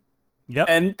 Mm-hmm. Yep.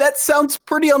 And that sounds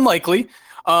pretty unlikely.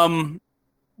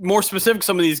 More specific,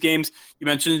 some of these games, you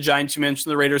mentioned the Giants, you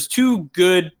mentioned the Raiders, two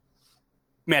good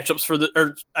matchups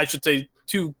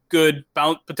two good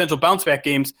potential bounce back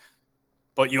games.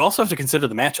 But you also have to consider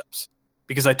the matchups,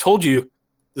 because I told you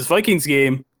this Vikings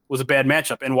game was a bad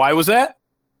matchup. And why was that?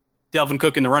 Dalvin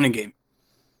Cook in the running game.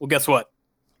 Well, guess what?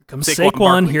 Here comes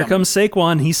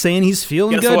Saquon. He's saying he's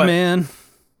feeling good, man.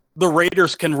 The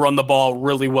Raiders can run the ball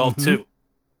really well, too.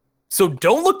 So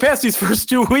don't look past these first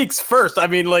 2 weeks first.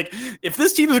 If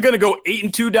this team is going to go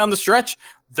 8-2 down the stretch,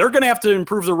 they're going to have to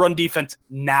improve the run defense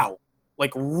now.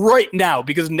 Right now,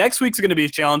 because next week's going to be a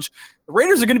challenge. The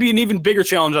Raiders are going to be an even bigger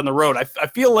challenge on the road. I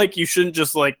feel like you shouldn't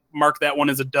just mark that one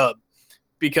as a dub,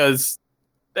 because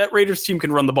that Raiders team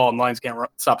can run the ball and the Lions can't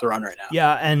stop the run right now.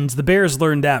 Yeah, and the Bears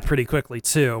learned that pretty quickly,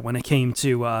 too, when it came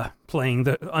to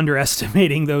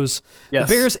underestimating those the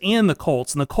Bears and the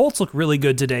Colts. And the Colts look really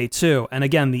good today, too. And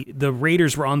again, the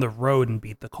Raiders were on the road and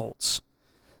beat the Colts.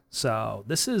 So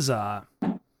this is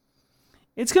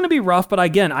it's going to be rough, but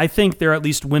again, I think they're at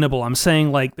least winnable. I'm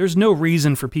saying, there's no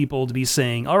reason for people to be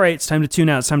saying, all right, it's time to tune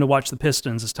out, it's time to watch the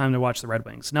Pistons, it's time to watch the Red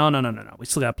Wings. No. We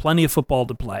still got plenty of football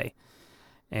to play.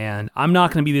 And I'm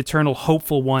not going to be the eternal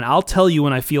hopeful one. I'll tell you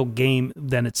when I feel game,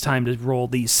 then it's time to roll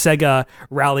the Sega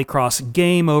Rallycross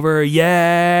game over,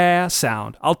 yeah,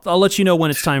 sound. I'll let you know when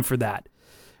it's time for that.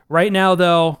 Right now,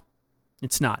 though,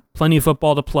 it's not. Plenty of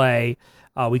football to play.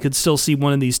 We could still see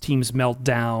one of these teams melt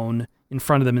down in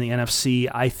front of them in the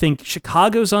NFC. I think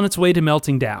Chicago's on its way to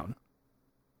melting down.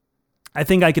 I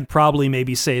think I could probably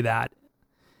maybe say that.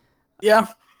 Yeah.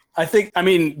 They're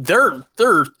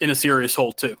in a serious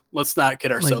hole too. Let's not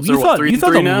kid ourselves. You thought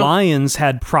the now? Lions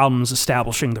had problems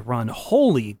establishing the run.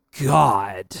 Holy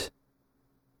God!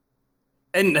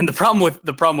 And the problem with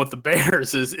the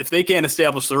Bears is if they can't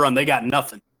establish the run, they got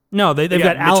nothing. No, they've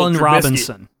got Allen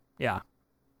Robinson. Yeah.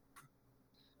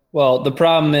 Well, the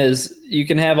problem is you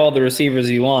can have all the receivers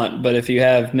you want, but if you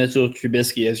have Mitchell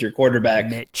Trubisky as your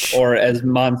quarterback, or as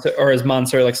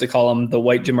Monster likes to call him, the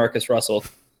white Jamarcus Russell.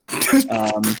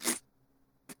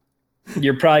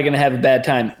 You're probably going to have a bad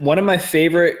time. One of my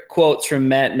favorite quotes from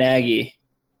Matt Nagy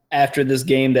after this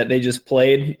game that they just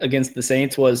played against the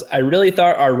Saints was, I really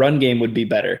thought our run game would be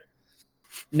better.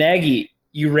 Nagy,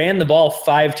 you ran the ball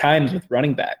 5 times with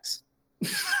running backs.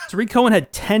 Tariq Cohen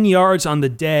had 10 yards on the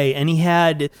day, and he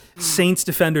had Saints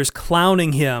defenders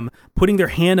clowning him, putting their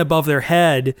hand above their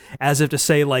head as if to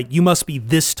say, you must be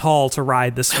this tall to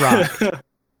ride this rock.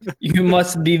 You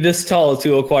must be this tall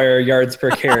to acquire yards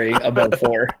per carry above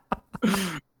 4.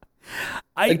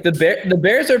 The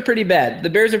Bears are pretty bad. The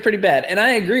Bears are pretty bad. And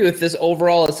I agree with this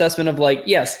overall assessment of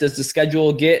yes, does the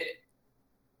schedule get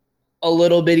a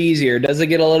little bit easier? Does it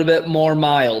get a little bit more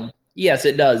mild? Yes,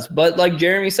 it does. But like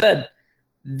Jeremy said,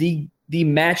 the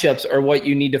matchups are what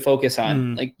you need to focus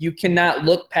on. You cannot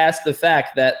look past the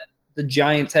fact that the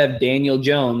Giants have Daniel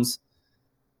Jones,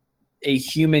 a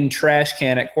human trash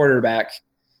can at quarterback.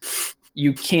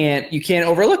 You can't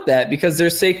overlook that because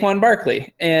there's Saquon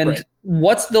Barkley. And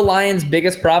what's the Lions'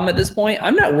 biggest problem at this point?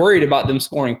 I'm not worried about them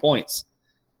scoring points.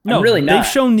 No, I'm really not.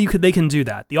 They've shown they can do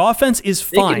that. The offense is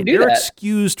fine. They're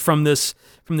excused from this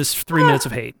 3 minutes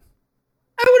of hate.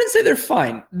 I wouldn't say they're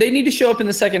fine. They need to show up in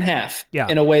the second half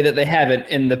in a way that they haven't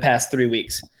in the past 3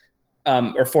 weeks,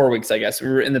 or 4 weeks, I guess. We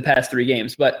were in the past 3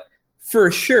 games. But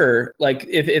for sure,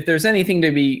 if there's anything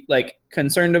to be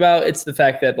concerned about, it's the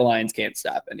fact that the Lions can't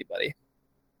stop anybody.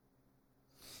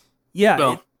 Yeah.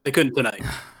 Well, they couldn't tonight.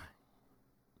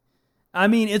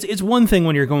 It's one thing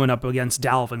when you're going up against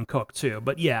Dalvin Cook too,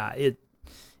 but yeah,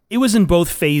 it was in both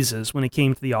phases when it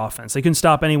came to the offense. They couldn't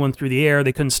stop anyone through the air.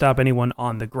 They couldn't stop anyone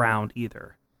on the ground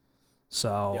either.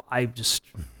 So I just...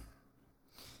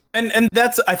 And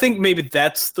I think maybe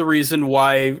that's the reason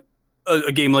why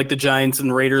a game like the Giants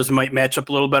and Raiders might match up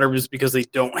a little better, is because they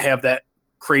don't have that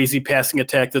crazy passing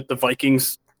attack that the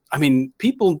Vikings. I mean,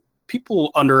 people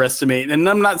underestimate, and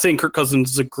I'm not saying Kirk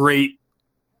Cousins is a great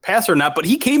passer or not, but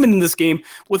he came in this game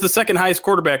with the second highest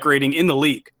quarterback rating in the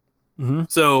league. Mm-hmm.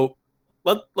 So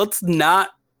let's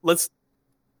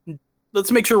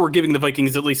make sure we're giving the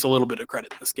Vikings at least a little bit of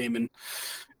credit in this game.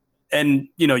 And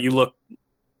you look,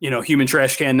 human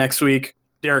trash can next week,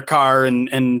 Derek Carr,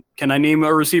 and can I name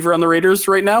a receiver on the Raiders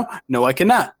right now? No, I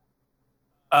cannot.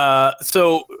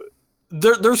 So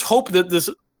there's hope that this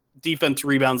defense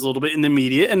rebounds a little bit in the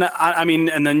immediate. And I mean,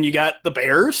 and then you got the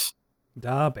Bears.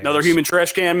 Another human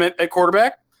trash can at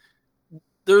quarterback.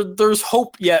 There's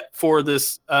hope yet for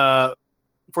this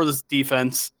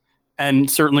defense, and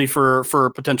certainly for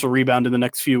a potential rebound in the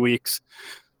next few weeks.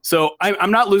 So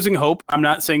I'm not losing hope. I'm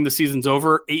not saying the season's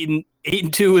over.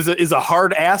 8-2 is a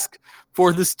hard ask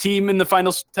for this team in the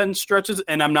final 10 stretches,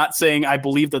 and I'm not saying I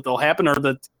believe that they'll happen or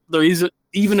that there is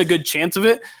even a good chance of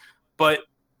it. But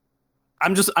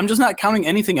I'm just not counting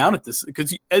anything out at this,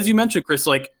 because as you mentioned, Chris,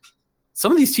 like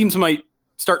some of these teams might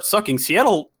start sucking.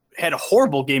 Seattle had a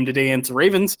horrible game today against the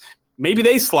Ravens. Maybe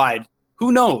they slide.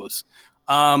 Who knows?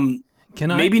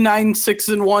 Maybe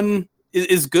 9-6-1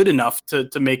 is good enough to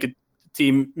make a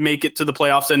team make it to the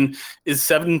playoffs. And is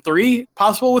 7-3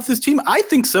 possible with this team? I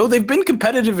think so. They've been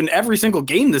competitive in every single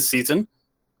game this season.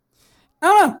 I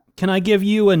don't know. Can I give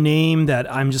you a name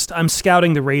that I'm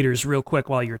scouting the Raiders real quick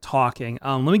while you're talking?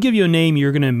 Let me give you a name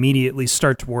you're going to immediately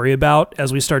start to worry about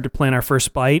as we start to plan our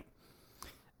first bite.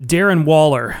 Darren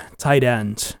Waller, tight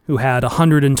end, who had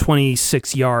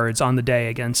 126 yards on the day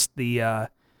against the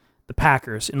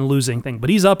Packers in a losing thing, but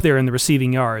he's up there in the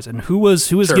receiving yards. And who was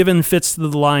given fits to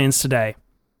the Lions today?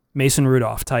 Mason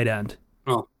Rudolph, tight end.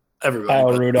 Oh, everybody.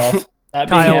 Kyle Rudolph.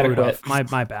 Kyle Rudolph.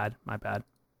 My bad.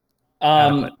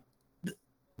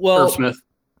 Well, Smith.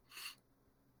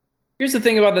 Here's the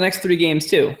thing about the next three games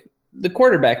too: the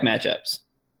quarterback matchups.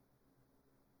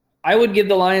 I would give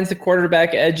the Lions the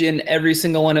quarterback edge in every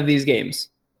single one of these games.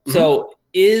 Mm-hmm. So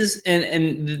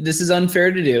and this is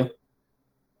unfair to do,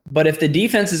 but if the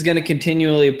defense is going to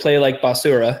continually play like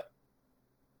basura,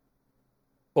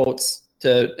 quotes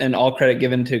and all credit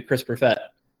given to Chris Perfett,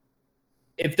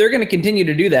 if they're going to continue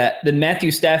to do that, then Matthew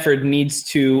Stafford needs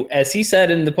to, as he said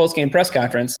in the post-game press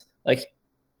conference,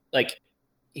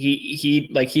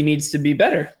 he needs to be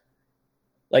better.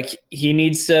 He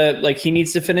needs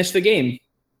to finish the game.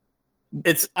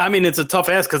 It's a tough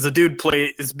ask because the dude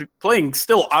is playing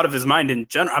still out of his mind in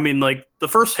general. I mean, like the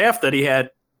first half that he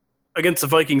had against the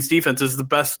Vikings defense is the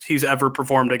best he's ever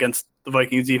performed against the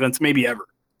Vikings defense, maybe ever.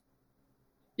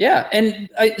 Yeah, and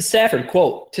Stafford,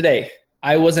 quote, today,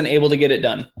 I wasn't able to get it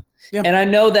done. Yeah. And I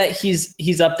know that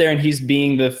he's up there and he's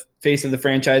being the face of the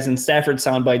franchise, and Stafford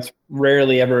sound bites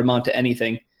rarely ever amount to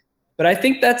anything. But I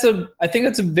think that's a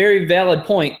very valid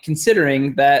point,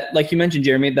 considering that, like you mentioned,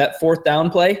 Jeremy, that fourth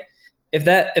down play, if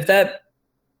that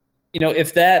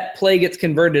play gets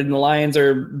converted and the Lions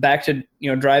are back to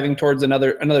driving towards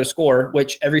another score,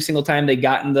 which every single time they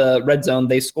got in the red zone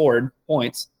they scored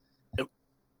points. Yep.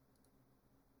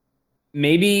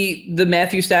 Maybe the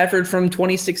Matthew Stafford from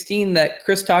 2016 that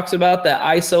Chris talks about, that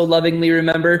I so lovingly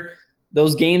remember,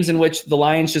 those games in which the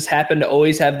Lions just happened to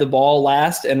always have the ball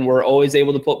last and were always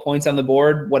able to put points on the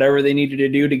board, whatever they needed to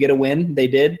do to get a win, they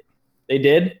did.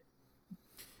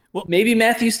 Well, maybe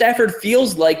Matthew Stafford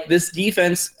feels like this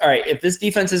defense, all right, if this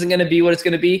defense isn't going to be what it's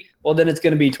going to be, well, then it's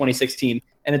going to be 2016,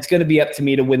 and it's going to be up to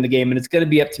me to win the game, and it's going to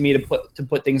be up to me to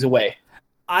put things away.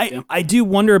 I do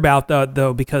wonder about that,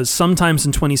 though, because sometimes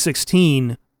in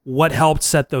 2016, what helped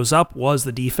set those up was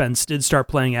the defense did start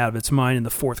playing out of its mind in the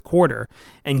fourth quarter,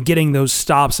 and getting those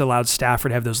stops allowed Stafford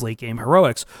to have those late-game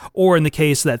heroics. Or in the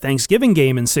case of that Thanksgiving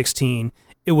game in 2016,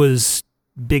 it was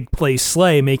big play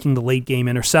Slay making the late-game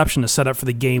interception to set up for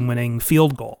the game-winning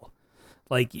field goal.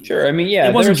 Sure, I mean, yeah,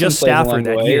 it wasn't just Stafford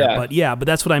that year, but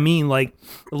that's what I mean. Like,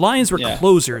 the Lions were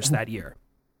closers that year,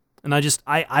 and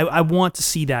I want to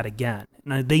see that again.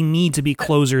 And they need to be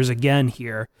closers again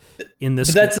here in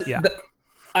this.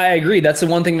 I agree. That's the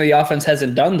one thing that the offense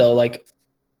hasn't done though, like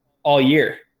all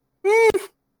year. I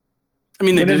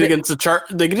mean, they did it against the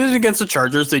Chargers. They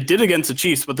did against the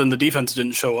Chiefs, but then the defense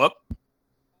didn't show up.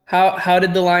 How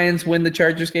did the Lions win the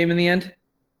Chargers game in the end?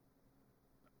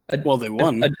 They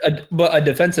won. A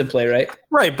defensive play, right?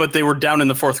 Right, but they were down in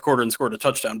the fourth quarter and scored a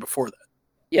touchdown before that.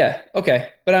 Yeah, okay.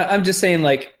 But I'm just saying,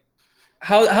 like,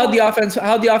 how the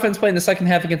offense play in the second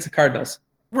half against the Cardinals?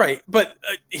 Right, but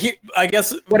I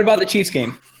guess What about the Chiefs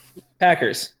game?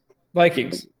 Packers,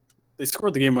 Vikings. they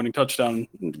scored the game-winning touchdown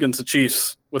against the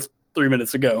Chiefs with 3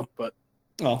 minutes to go, but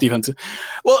Oh, defense.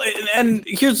 Well, and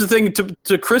here's the thing,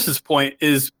 to Chris's point,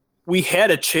 is we had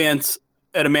a chance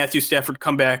at a Matthew Stafford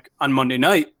comeback on Monday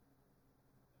night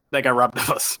that got robbed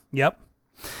of us. Yep.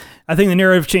 I think the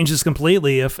narrative changes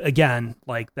completely if, again,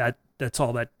 like that's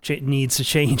all that needs to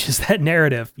change is that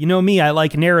narrative. You know me, I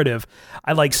like narrative.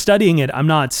 I like studying it. I'm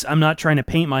not trying to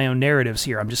paint my own narratives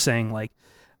here. I'm just saying, like,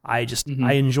 I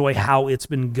enjoy how it's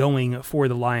been going for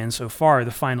the Lions so far. The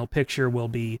final picture will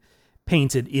be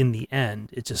painted in the end.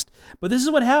 But this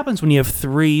is what happens when you have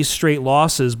 3 straight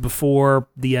losses before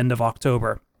the end of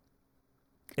October.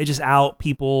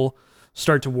 People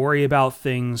start to worry about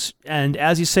things. And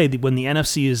as you say, when the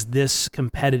NFC is this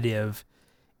competitive,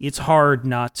 it's hard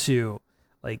not to,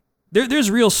 like,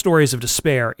 there's real stories of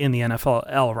despair in the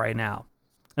NFL right now.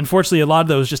 Unfortunately, a lot of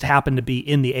those just happen to be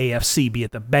in the AFC, be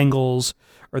it the Bengals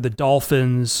or the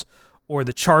Dolphins or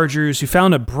the Chargers, who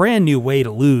found a brand new way to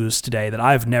lose today that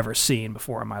I've never seen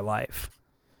before in my life.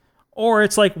 Or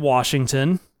it's like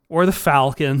Washington or the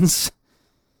Falcons.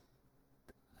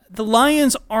 The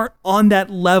Lions aren't on that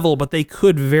level, but they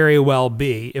could very well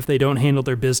be if they don't handle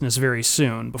their business very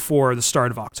soon, before the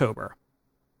start of October.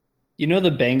 you know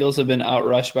the Bengals have been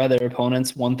outrushed by their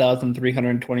opponents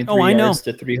 1,323 I know. yards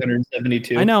to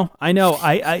 372. I know.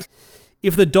 I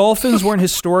if the Dolphins weren't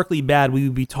historically bad, we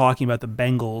would be talking about the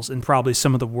Bengals in probably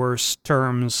some of the worst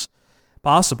terms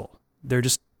possible. They're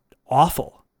just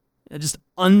awful.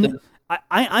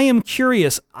 I am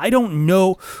curious. I don't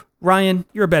know. Ryan,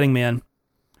 you're a betting man.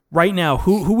 Right now,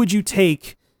 who would you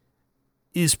take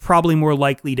is probably more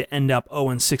likely to end up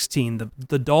 0-16,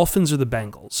 the Dolphins or the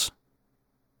Bengals?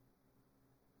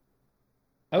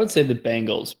 I would say the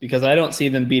Bengals because I don't see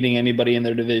them beating anybody in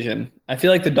their division. I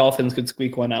feel like the Dolphins could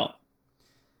squeak one out.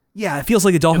 Yeah, it feels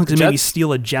like the Dolphins could maybe Jets?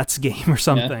 steal a Jets game or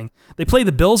something. Yeah. They play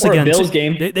the Bills Or again. a Bills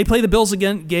game. They play the Bills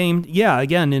again. Yeah,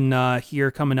 again in here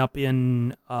coming up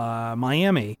in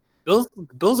Miami.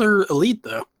 Bills are elite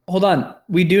though. Hold on.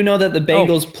 We do know that the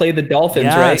Bengals play the Dolphins,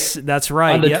 Yes, right? that's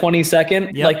right. On the Yep.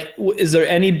 22nd. Yep. Like, is there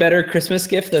any better Christmas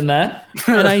gift than that?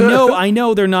 And I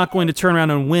know they're not going to turn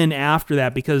around and win after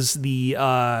that because the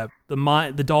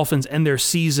Dolphins end their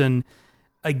season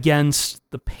against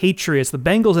the Patriots. The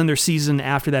Bengals end their season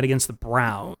after that against the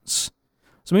Browns.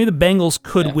 So maybe the Bengals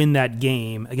could win that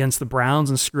game against the Browns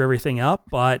and screw everything up,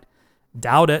 but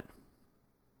doubt it.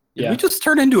 Did we just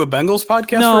turn into a Bengals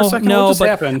podcast for a second? No, what just but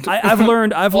happened?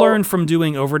 I've learned from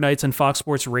doing overnights on Fox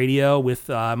Sports Radio with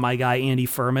my guy Andy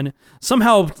Furman.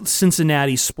 Somehow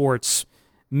Cincinnati sports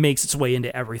makes its way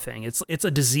into everything. It's a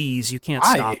disease. You can't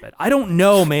stop it. I don't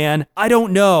know, man. I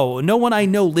don't know. No one I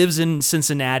know lives in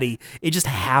Cincinnati. It just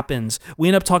happens. We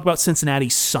end up talking about Cincinnati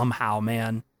somehow,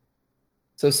 man.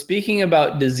 So speaking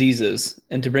about diseases,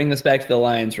 and to bring this back to the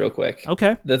Lions real quick.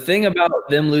 Okay. The thing about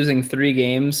them losing 3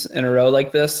 games in a row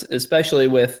like this, especially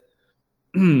with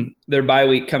their bye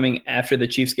week coming after the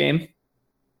Chiefs game,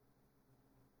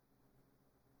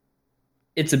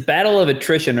 it's a battle of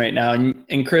attrition right now.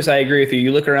 And Chris, I agree with you.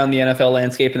 You look around the NFL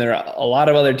landscape and there are a lot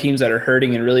of other teams that are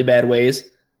hurting in really bad ways.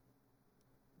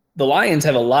 The Lions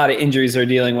have a lot of injuries they're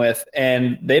dealing with,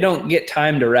 and they don't get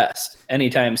time to rest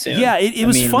anytime soon. Yeah, it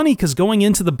was funny because going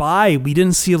into the bye, we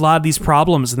didn't see a lot of these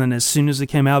problems. And then as soon as they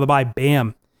came out of the bye,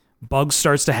 bam, bugs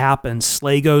starts to happen.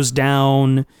 Slay goes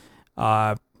down.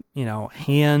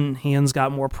 Hands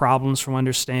got more problems from what I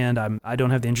understand. I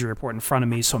don't have the injury report in front of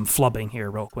me, so I'm flubbing here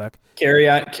real quick. Carry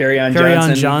on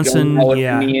Johnson,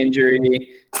 yeah. Knee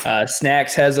injury.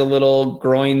 Snacks has a little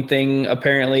groin thing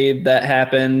apparently that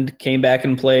happened. Came back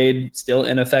and played. Still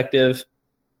ineffective.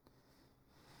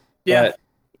 Yeah. But,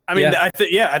 I mean,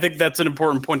 I think that's an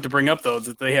important point to bring up, though,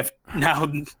 that they have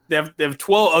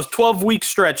 12-week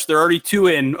stretch. They're already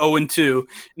 0-2.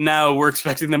 Now we're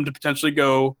expecting them to potentially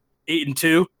go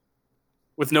 8-2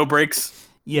 with no breaks.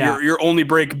 Yeah, your only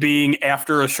break being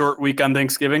after a short week on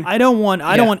Thanksgiving. I don't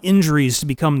want injuries to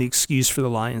become the excuse for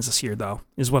the Lions this year, though,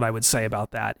 is what I would say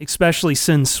about that. Especially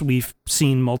since we've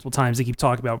seen multiple times they keep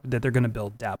talking about that they're going to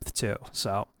build depth too.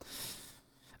 So,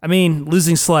 I mean,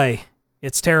 losing Slay,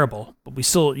 it's terrible, but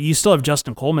you still have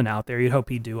Justin Coleman out there. You'd hope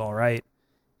he'd do all right.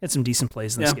 He had some decent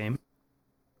plays in this game,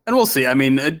 and we'll see. I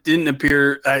mean, it didn't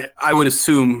appear. I would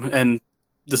assume, and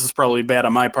this is probably bad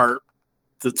on my part,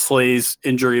 that Slay's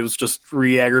injury was just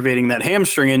re-aggravating that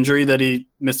hamstring injury that he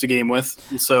missed a game with.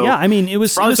 And so yeah, I mean, it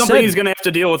was probably something said, he's going to have to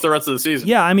deal with the rest of the season.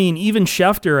 Yeah, I mean, even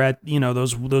Schefter at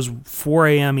those 4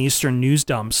 a.m. Eastern news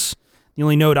dumps The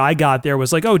only note I got there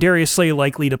was like, oh, Darius Slay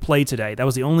likely to play today. That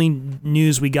was the only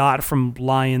news we got from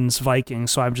Lions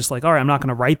Vikings. So I'm just like, all right, I'm not going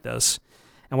to write this.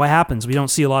 And what happens? We don't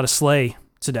see a lot of Slay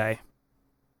today.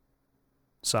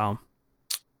 So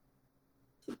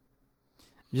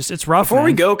it's rough. Before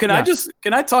we man. go, can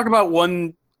I talk about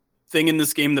one thing in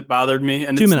this game that bothered me?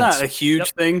 And 2 it's minutes. not a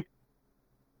huge thing.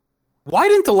 Why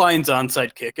didn't the Lions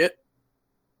onside kick it?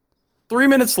 3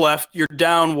 minutes left. You're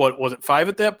down, what was it, 5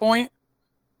 at that point?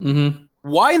 Mm-hmm.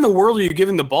 Why in the world are you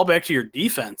giving the ball back to your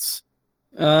defense?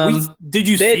 Did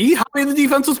you see how the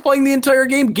defense was playing the entire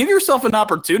game? Give yourself an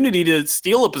opportunity to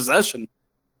steal a possession.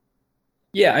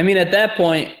 Yeah, I mean, at that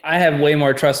point, I have way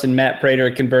more trust in Matt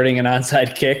Prater converting an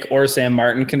onside kick or Sam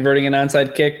Martin converting an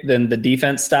onside kick than the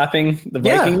defense stopping the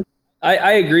Vikings. Yeah.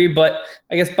 I agree, but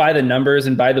I guess by the numbers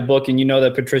and by the book, and you know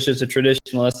that Patricia's a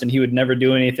traditionalist and he would never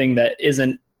do anything that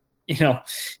isn't, he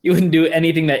wouldn't do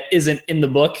anything that isn't in the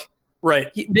book.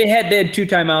 Right. They had 2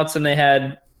 timeouts and they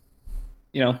had,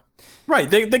 Right.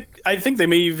 They I think they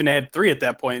may even had 3 at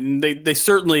that point, and they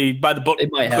certainly by the book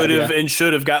could have and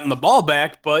should have gotten the ball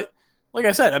back. But like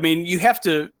I said, I mean, you have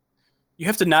to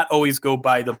not always go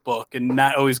by the book and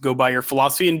not always go by your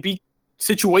philosophy and be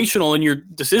situational in your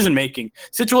decision making.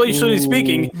 Situationally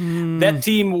speaking, that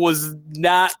team was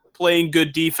not playing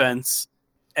good defense,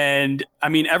 and I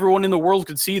mean, everyone in the world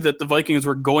could see that the Vikings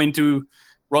were going to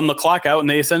run the clock out, and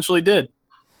they essentially did.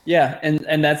 Yeah,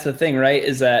 and that's the thing, right?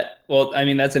 Is that, well, I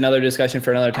mean, that's another discussion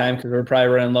for another time because we're probably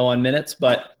running low on minutes,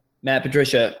 but Matt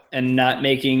Patricia and not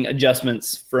making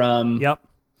adjustments from. Yep.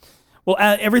 Well,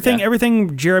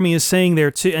 everything Jeremy is saying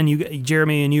there too, and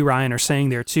Jeremy and you, Ryan, are saying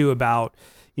there too about,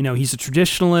 he's a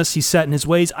traditionalist, he's set in his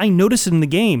ways. I notice it in the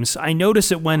games. I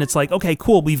notice it when it's like, okay,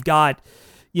 cool, we've got,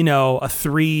 a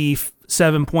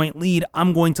 3-7 point lead.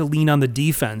 I'm going to lean on the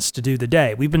defense to do the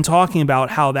day. We've been talking about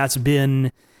how that's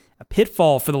been a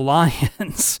pitfall for the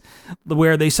Lions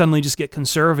where they suddenly just get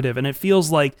conservative. And it feels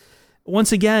like,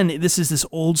 once again, this is this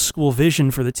old school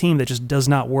vision for the team that just does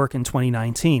not work in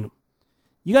 2019.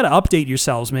 You got to update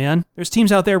yourselves, man. There's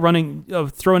teams out there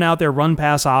throwing out their run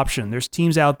pass option. There's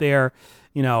teams out there,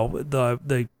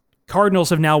 the Cardinals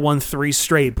have now won 3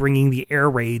 straight, bringing the air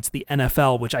raids, the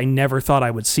NFL, which I never thought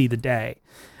I would see the day.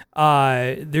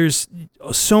 There's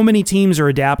so many teams are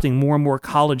adapting more and more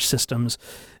college systems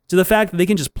to the fact that they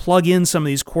can just plug in some of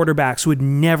these quarterbacks who would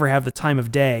never have the time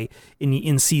of day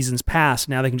in seasons past.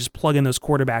 Now they can just plug in those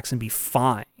quarterbacks and be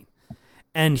fine.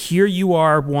 And here you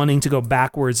are wanting to go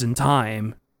backwards in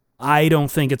time. I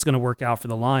don't think it's going to work out for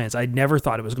the Lions. I never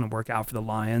thought it was going to work out for the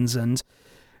Lions, and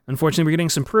unfortunately we're getting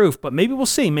some proof, but maybe we'll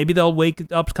see. Maybe they'll wake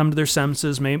up, come to their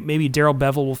senses. Maybe Darrell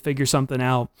Bevel will figure something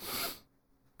out.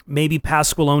 Maybe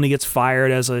Pasqualoni gets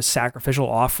fired as a sacrificial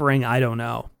offering. I don't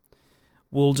know.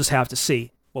 We'll just have to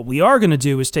see. What we are going to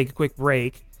do is take a quick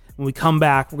break. When we come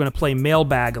back, we're going to play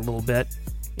mailbag a little bit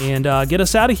and get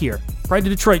us out of here. Pride to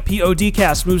Detroit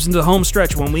PODcast moves into the home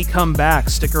stretch. When we come back,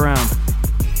 stick around.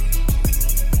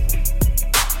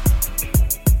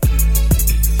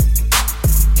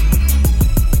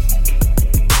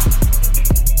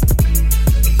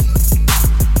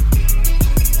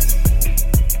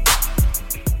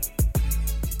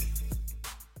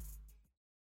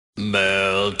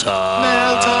 Mail time.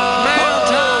 Mail time. Mail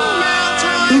time. Mail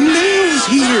time. The mail's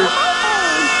here.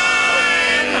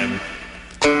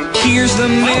 Here's the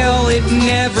mail, it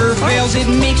never fails. It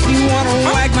makes me want to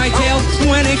wag my tail.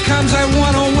 When it comes, I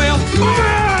want to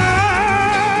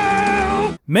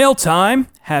wail. Mail time.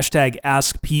 Hashtag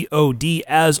AskPOD.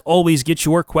 As always, get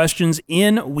your questions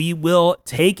in. We will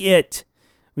take it.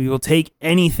 We will take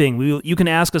anything. You can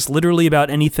ask us literally about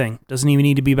anything. Doesn't even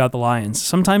need to be about the Lions.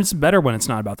 Sometimes it's better when it's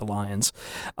not about the Lions.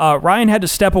 Ryan had to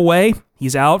step away.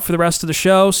 He's out for the rest of the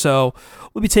show, so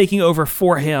we'll be taking over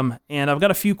for him. And I've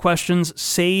got a few questions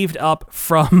saved up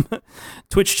from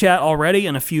Twitch chat already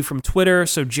and a few from Twitter.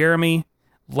 So, Jeremy,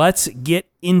 let's get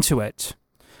into it.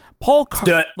 Paul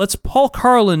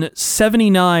Carlin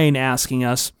 79 asking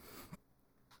us,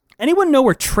 anyone know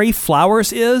where Trey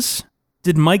Flowers is?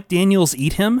 Did Mike Daniels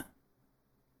eat him?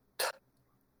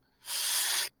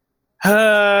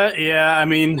 Yeah, I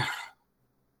mean,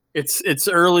 it's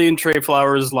early in Trey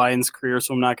Flowers' Lions career,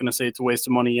 so I'm not going to say it's a waste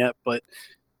of money yet, but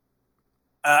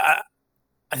I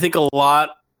think a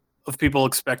lot of people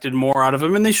expected more out of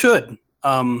him, and they should.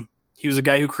 He was a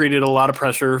guy who created a lot of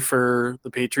pressure for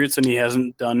the Patriots, and he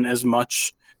hasn't done as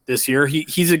much this year.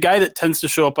 He's a guy that tends to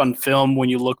show up on film when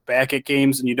you look back at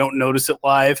games and you don't notice it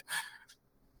live.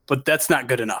 But that's not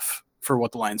good enough for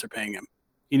what the Lions are paying him.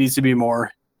 He needs to be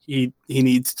more. He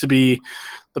needs to be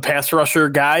the pass rusher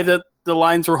guy that the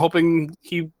Lions were hoping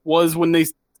he was when they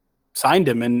signed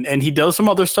him, and he does some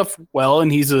other stuff well,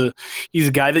 and he's a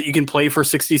guy that you can play for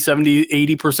 60, 70,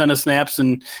 80% of snaps,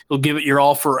 and he'll give it your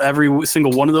all for every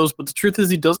single one of those. But the truth is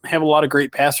he doesn't have a lot of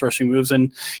great pass rushing moves,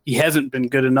 and he hasn't been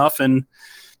good enough. And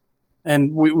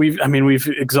we've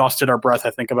exhausted our breath,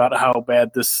 I think, about how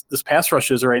bad this pass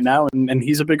rush is right now, and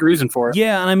he's a big reason for it.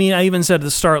 Yeah, and I even said at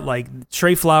the start, like,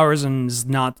 Trey Flowers is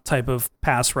not the type of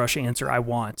pass rush answer I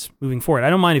want moving forward. I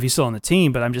don't mind if he's still on the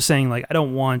team, but I'm just saying, like, I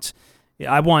want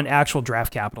actual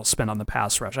draft capital spent on the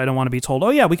pass rush. I don't want to be told,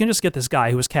 oh yeah, we can just get this guy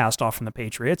who was cast off from the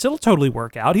Patriots. It'll totally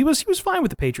work out. He was fine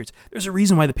with the Patriots. There's a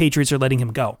reason why the Patriots are letting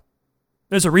him go.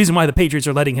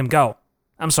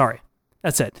 I'm sorry.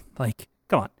 That's it. Like,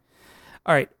 come on.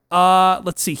 All right.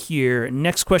 Let's see here.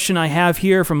 Next question I have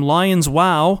here from Lions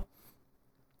Wow.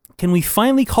 Can we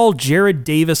finally call Jared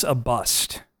Davis a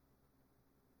bust?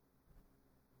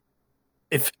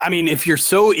 If you're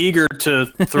so eager to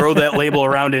throw that label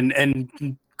around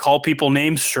and call people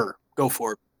names, sure, go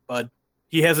for it. But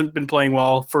he hasn't been playing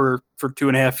well for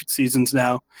 2.5 seasons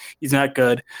now. He's not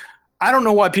good. I don't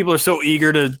know why people are so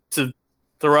eager to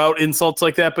throw out insults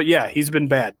like that, but yeah, he's been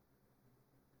bad.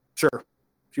 Sure.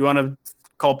 If you want to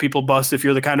call people bust, if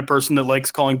you're the kind of person that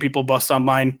likes calling people bust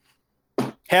online,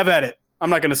 have at it. I'm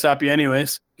not going to stop you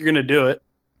anyways. You're going to do it.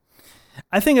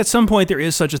 I think at some point there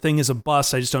is such a thing as a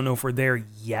bust. I just don't know if we're there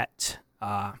yet.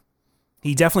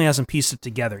 He definitely hasn't pieced it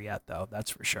together yet, though.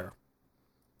 That's for sure.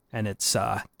 And it's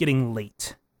getting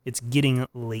late. It's getting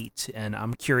late, and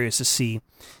I'm curious to see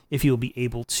if he'll be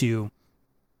able to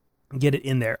get it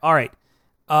in there. All right.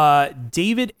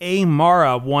 David A.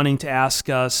 Mara wanting to ask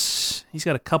us, he's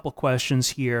got a couple questions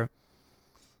here.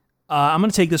 I'm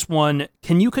going to take this one.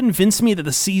 Can you convince me that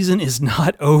the season is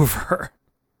not over?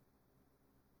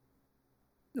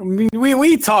 We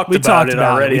talked about it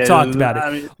already. We talked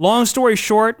about it. Long story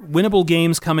short, winnable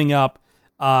games coming up.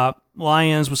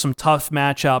 Lions with some tough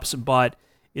matchups, but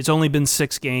it's only been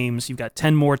 6 games. You've got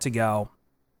 10 more to go.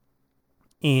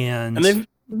 And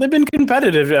they've been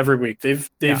competitive every week.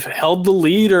 They've held the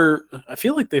lead, or I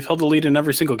feel like they've held the lead in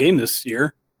every single game this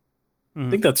year. I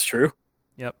think that's true.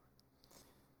 Yep.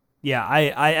 Yeah,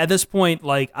 I at this point,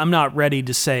 like, I'm not ready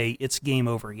to say it's game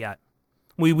over yet.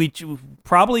 We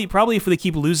probably if they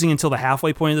keep losing until the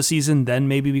halfway point of the season, then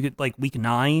maybe we could, like, week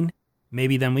 9,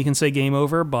 maybe then we can say game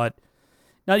over, but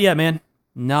not yet, man.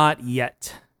 Not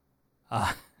yet.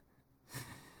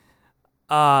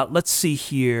 Let's see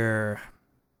here.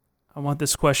 I want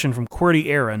this question from Cordy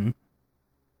Aaron.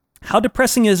 How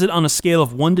depressing is it on a scale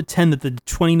of 1 to 10 that the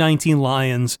 2019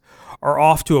 Lions are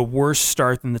off to a worse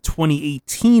start than the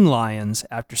 2018 Lions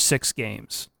after 6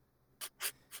 games?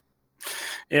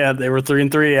 Yeah, they were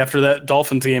 3-3 after that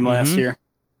Dolphins game last year.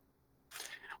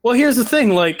 Well, here's the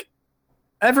thing. Like,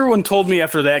 everyone told me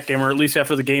after that game, or at least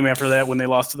after the game after that when they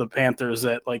lost to the Panthers,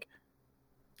 that, like,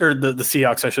 or the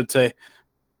Seahawks, I should say,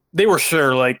 they were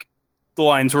sure, like, the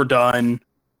Lions were done.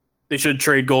 They should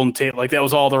trade Golden Tate. Like, that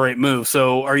was all the right move.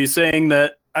 So are you saying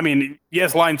that, I mean,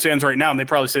 yes, Lions fans right now, and they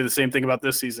probably say the same thing about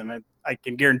this season. I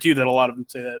can guarantee you that a lot of them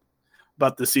say that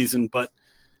about this season. But,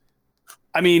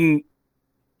 I mean,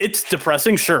 it's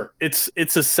depressing, sure. It's a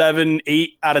 7-8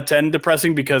 out of 10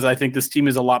 depressing, because I think this team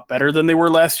is a lot better than they were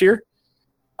last year.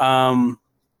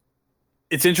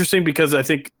 It's interesting because I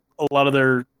think a lot of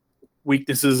their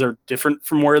weaknesses are different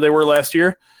from where they were last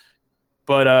year.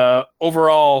 But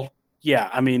overall,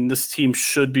 yeah, I mean, this team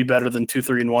should be better than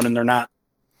 2-3-1, and they're not.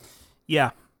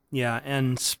 Yeah,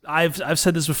 and I've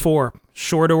said this before.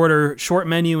 Short order, short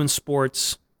menu in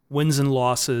sports, wins and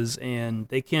losses, and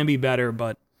they can be better,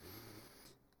 but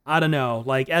I don't know.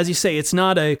 Like, as you say, it's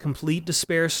not a complete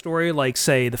despair story like,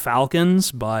 say, the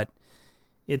Falcons, but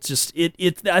it's just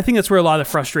I think that's where a lot of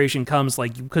the frustration comes,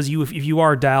 like, because if you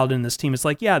are dialed in this team, it's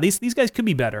like, yeah, these guys could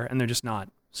be better, and they're just not.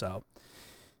 So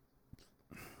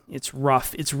it's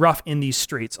rough. It's rough in these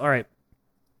streets. All right.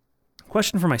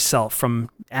 Question for myself from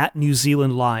 @New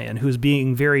Zealand Lion, who's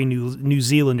being very New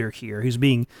Zealander here. He's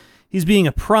being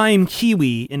a prime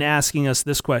Kiwi in asking us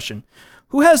this question: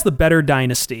 who has the better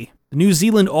dynasty, the New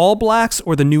Zealand All Blacks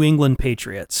or the New England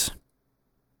Patriots?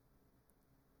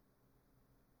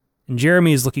 And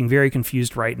Jeremy is looking very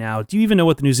confused right now. Do you even know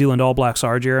what the New Zealand All Blacks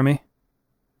are, Jeremy?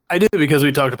 I do, because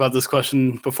we talked about this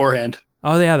question beforehand.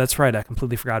 Oh yeah, that's right. I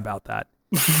completely forgot about that.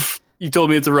 You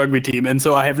told me it's a rugby team, and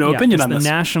so I have no opinion on this. It's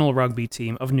the national rugby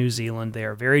team of New Zealand. They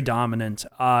are very dominant.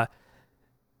 I'm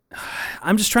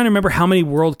just trying to remember how many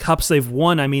World Cups they've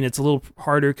won. I mean, it's a little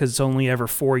harder because it's only every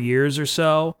 4 years or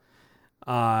so.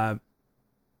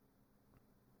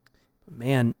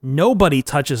 Man, nobody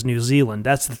touches New Zealand.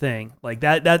 That's the thing. Like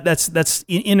that's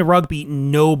in rugby,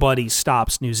 nobody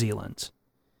stops New Zealand.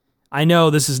 I know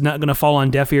this is not going to fall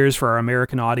on deaf ears for our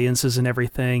American audiences and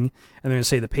everything, and they're going to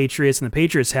say the Patriots, and the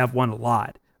Patriots have won a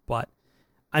lot. But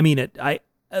I mean it.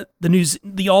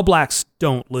 The All Blacks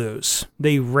don't lose.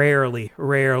 They rarely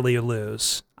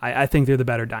lose. I think they're the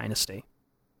better dynasty.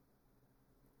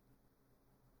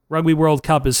 Rugby World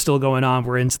Cup is still going on.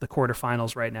 We're into the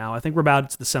quarterfinals right now. I think we're about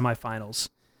to the semifinals.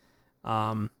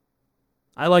 I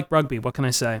like rugby. What can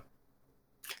I say?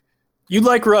 You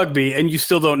like rugby, and you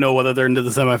still don't know whether they're into the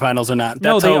semifinals or not.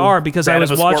 No, That's they how are, because I bad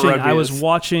was of a sport watching. rugby I was is.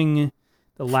 watching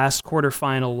the last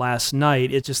quarterfinal last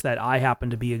night. It's just that I happen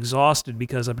to be exhausted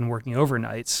because I've been working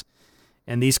overnights,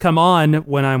 and these come on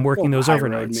when I'm working those high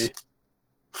road overnights. me.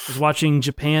 I was watching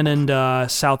Japan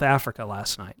and South Africa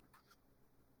last night.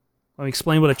 Let me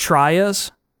explain what a try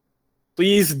is.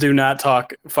 Please do not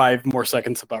talk 5 more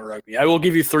seconds about rugby. I will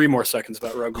give you 3 more seconds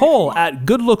about rugby. Cole at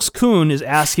Good Looks Coon is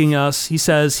asking us. He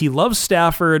says he loves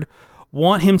Stafford,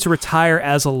 want him to retire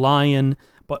as a Lion,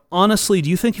 but honestly, do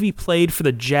you think if he played for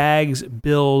the Jags,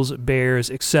 Bills,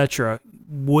 Bears, etc.,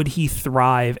 would he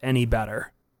thrive any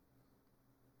better?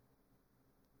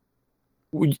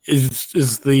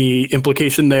 Is the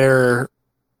implication there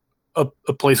a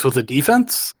place with a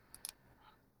defense?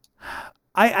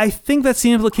 I think that's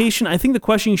the implication. I think the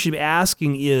question you should be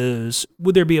asking is,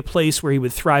 would there be a place where he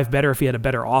would thrive better if he had a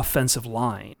better offensive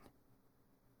line?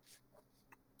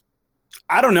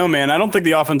 I don't know, man. I don't think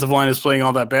the offensive line is playing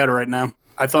all that bad right now.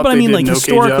 I thought, But I they mean, did like an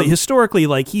okay job. historically,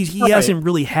 like he Right. hasn't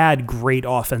really had great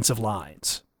offensive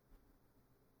lines.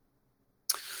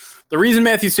 The reason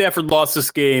Matthew Stafford lost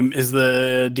this game is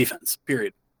the defense,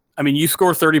 period. I mean, you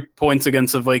score 30 points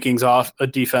against the Vikings off a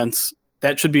defense,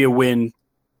 that should be a win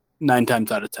 9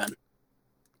 times out of 10.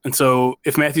 And so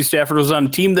if Matthew Stafford was on a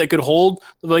team that could hold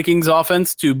the Vikings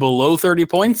offense to below 30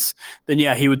 points, then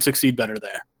yeah, he would succeed better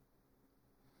there.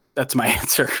 That's my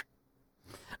answer.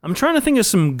 I'm trying to think of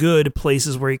some good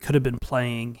places where he could have been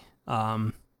playing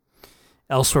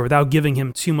elsewhere without giving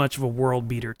him too much of a world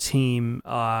beater team.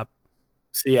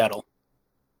 Seattle.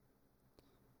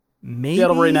 Maybe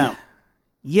Seattle right now.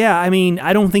 Yeah, I mean,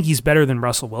 I don't think he's better than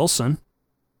Russell Wilson.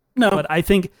 No. But I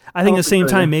think at the same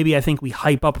time, maybe I think we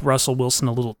hype up Russell Wilson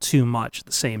a little too much at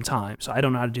the same time. So I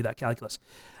don't know how to do that calculus.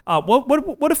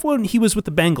 What if when he was with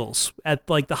the Bengals at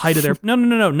like the height of their no,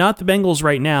 not the Bengals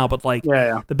right now, but like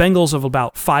the Bengals of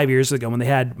about 5 years ago when they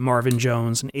had Marvin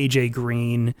Jones and AJ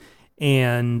Green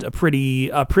and a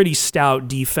pretty stout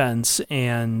defense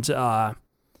and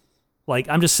like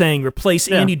I'm just saying replace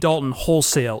Andy Dalton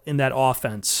wholesale in that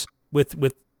offense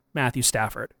with Matthew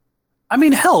Stafford. I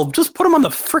mean, hell, just put him on the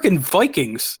freaking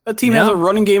Vikings. That team has a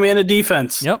running game and a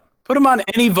defense. Yep. Put him on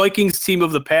any Vikings team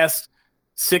of the past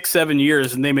 6-7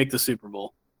 years, and they make the Super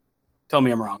Bowl. Tell me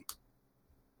I'm wrong.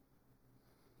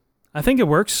 I think it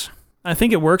works.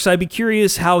 I'd be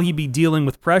curious how he'd be dealing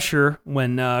with pressure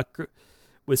when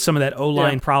with some of that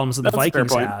O-line problems that the That's a fair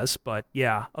Vikings point. has. But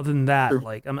yeah, other than that, True.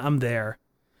 like I'm there.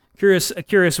 Curious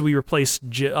if we replaced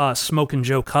Smoking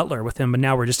Joe Cutler with him, but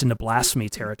now we're just into blasphemy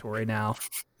territory now.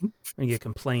 I'm gonna get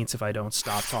complaints if I don't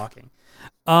stop talking.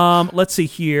 Let's see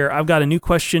here. I've got a new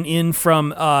question in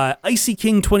from Icy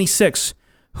King 26.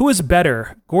 Who is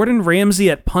better, Gordon Ramsay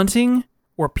at punting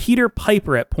or Peter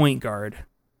Piper at point guard?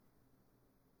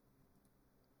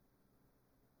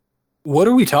 What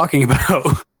are we talking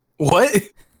about? What?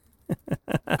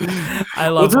 I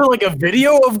love. Was there like a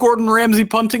video of Gordon Ramsay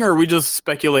punting, or are we just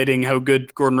speculating how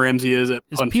good Gordon Ramsay is at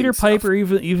Is punting Peter stuff? Piper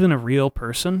even a real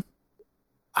person?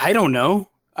 I don't know.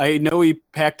 I know he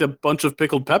packed a bunch of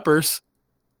pickled peppers.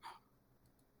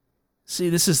 See,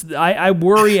 this is I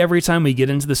worry every time we get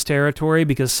into this territory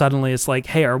because suddenly it's like,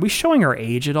 hey, are we showing our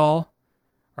age at all?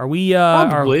 Are we?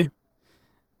 Probably.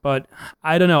 But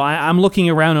I don't know. I'm looking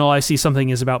around and all I see something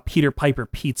is about Peter Piper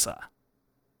pizza.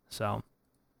 So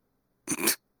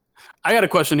I got a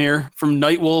question here from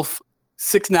Nightwolf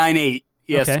 698.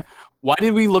 He asks, Okay. why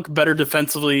did we look better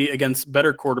defensively against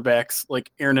better quarterbacks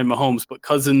like Aaron and Mahomes, but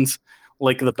Cousins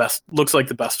looks like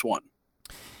the best one?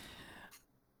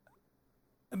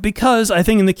 because I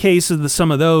think in the case of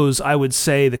some of those, I would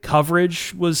say the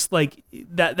coverage was like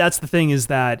that. That's the thing is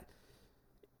that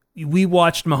we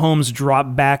watched Mahomes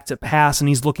drop back to pass and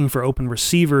he's looking for open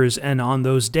receivers. And on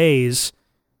those days,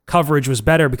 coverage was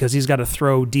better because he's got to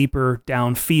throw deeper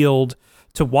downfield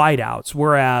to wideouts.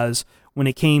 Whereas when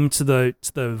it came to the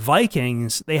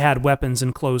Vikings, they had weapons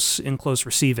in close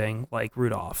receiving like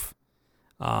Rudolph.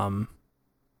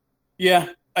 Yeah,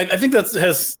 I think that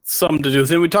has something to do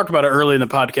with it. We talked about it early in the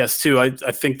podcast too. I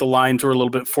think the Lions were a little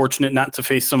bit fortunate not to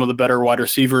face some of the better wide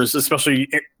receivers, especially,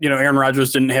 Aaron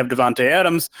Rodgers didn't have Devontae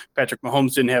Adams. Patrick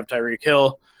Mahomes didn't have Tyreek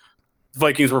Hill. the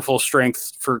Vikings were full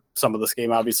strength for some of this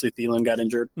game. Obviously, Thielen got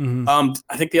injured. Mhm.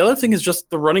 I think the other thing is just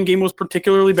the running game was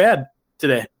particularly bad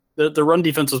today. The run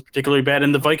defense was particularly bad,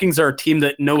 and the Vikings are a team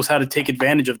that knows how to take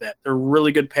advantage of that. They're a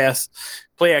really good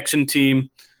play action team.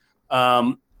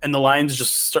 And the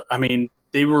Lions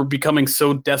they were becoming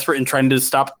so desperate in trying to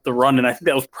stop the run, and I think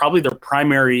that was probably their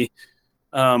primary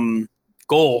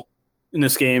goal in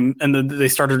this game. And then they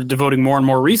started devoting more and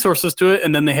more resources to it,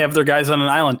 and then they have their guys on an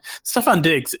island. Stephon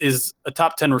Diggs is a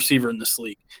top 10 receiver in this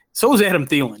league. So is Adam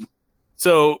Thielen.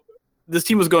 So this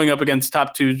team was going up against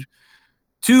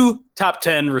two top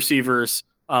 10 receivers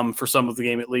for some of the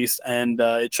game at least, and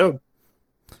it showed.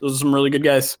 Those are some really good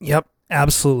guys. Yep,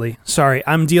 absolutely. Sorry,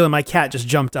 I'm dealing. My cat just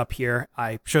jumped up here.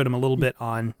 I showed him a little bit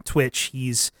on Twitch.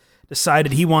 He's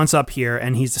decided he wants up here,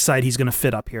 and he's decided he's going to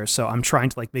fit up here. So I'm trying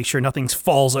to make sure nothing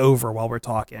falls over while we're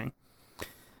talking.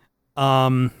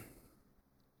 Let's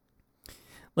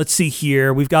see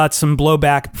here. We've got some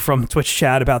blowback from Twitch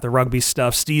chat about the rugby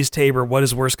stuff. Steve's Tabor, what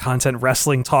is worse content,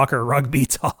 wrestling talk or rugby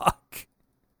talk?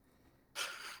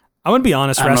 I'm going to be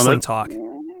honest, wrestling talk.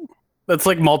 That's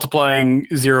like multiplying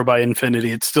 0 by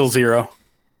infinity. It's still 0.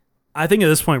 I think at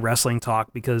this point, wrestling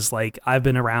talk, because I've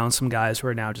been around some guys who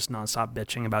are now just nonstop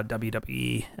bitching about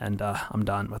WWE, and I'm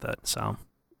done with it. So,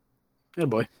 yeah,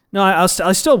 boy. No, I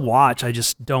still watch. I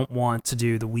just don't want to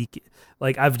do the week.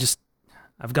 I've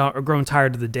grown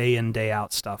tired of the day in day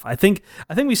out stuff. I think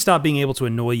we stopped being able to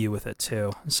annoy you with it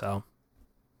too. So,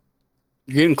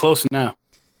 you're getting close now.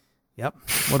 Yep.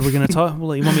 What are we gonna talk?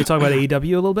 Well, you want me to talk about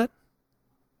AEW a little bit?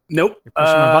 Nope.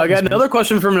 I got another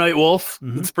question from Nightwolf.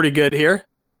 It's pretty good here.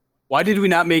 Why did we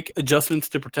not make adjustments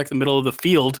to protect the middle of the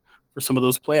field for some of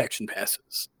those play action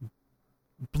passes?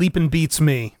 Bleeping beats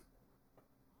me.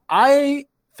 I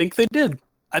think they did.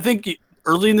 I think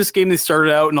early in this game they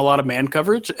started out in a lot of man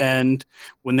coverage, and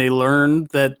when they learned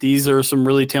that these are some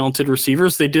really talented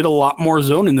receivers, they did a lot more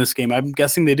zone in this game. I'm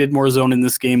guessing they did more zone in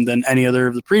this game than any other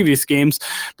of the previous games.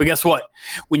 But guess what?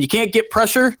 When you can't get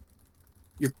pressure,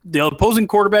 the opposing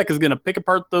quarterback is going to pick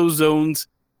apart those zones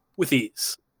with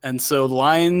ease. And so the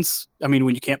Lions, when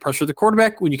you can't pressure the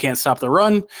quarterback, when you can't stop the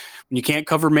run, when you can't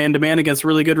cover man-to-man against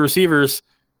really good receivers,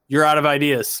 you're out of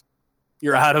ideas.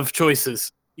 You're out of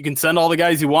choices. You can send all the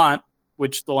guys you want,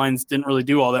 which the Lions didn't really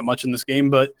do all that much in this game,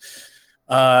 but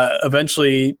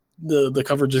eventually the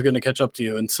coverage is going to catch up to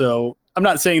you. And so I'm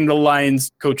not saying the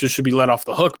Lions coaches should be let off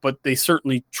the hook, but they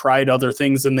certainly tried other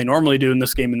things than they normally do in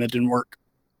this game, and that didn't work.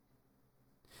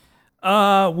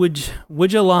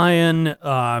 Would you Lion?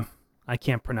 I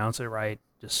can't pronounce it right.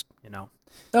 Just,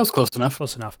 That was close enough.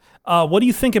 Close enough. What do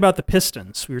you think about the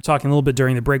Pistons? We were talking a little bit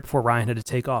during the break before Ryan had to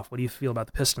take off. What do you feel about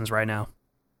the Pistons right now?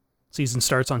 Season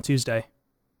starts on Tuesday.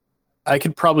 I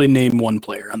could probably name one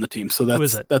player on the team, so who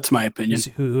is it? That's my opinion.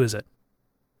 Who is it?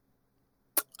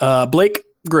 Blake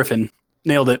Griffin.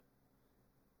 Nailed it.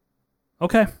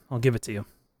 Okay, I'll give it to you.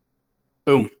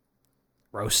 Boom.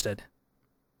 Roasted.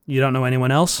 You don't know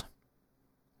anyone else?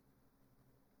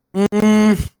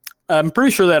 I'm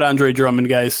pretty sure that Andre Drummond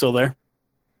guy is still there.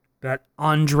 That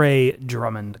Andre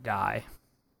Drummond guy.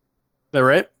 Is that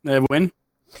right? They have a win?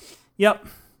 Yep,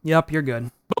 you're good.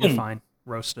 Boom. You're fine.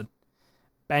 Roasted.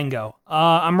 Bango.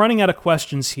 I'm running out of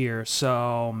questions here,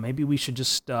 so maybe we should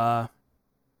just we'll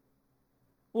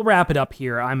wrap it up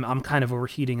here. I'm kind of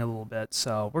overheating a little bit,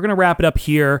 so we're gonna wrap it up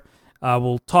here.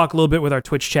 We'll talk a little bit with our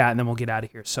Twitch chat, and then we'll get out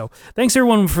of here. So thanks,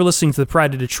 everyone, for listening to the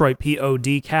Pride of Detroit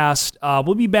POD cast.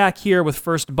 We'll be back here with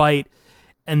First Bite,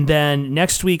 and then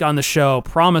next week on the show,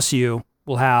 promise you,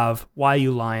 we'll have Why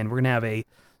You Lion. We're going to have a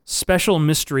special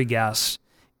mystery guest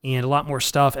and a lot more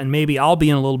stuff, and maybe I'll be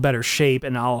in a little better shape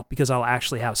because I'll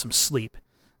actually have some sleep.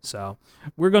 So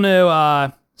we're going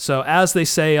to, so as they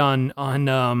say on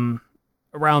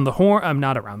Around the Horn,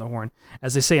 not Around the Horn,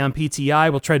 as they say on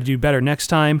PTI, we'll try to do better next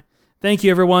time. Thank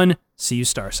you, everyone. See you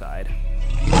Starside.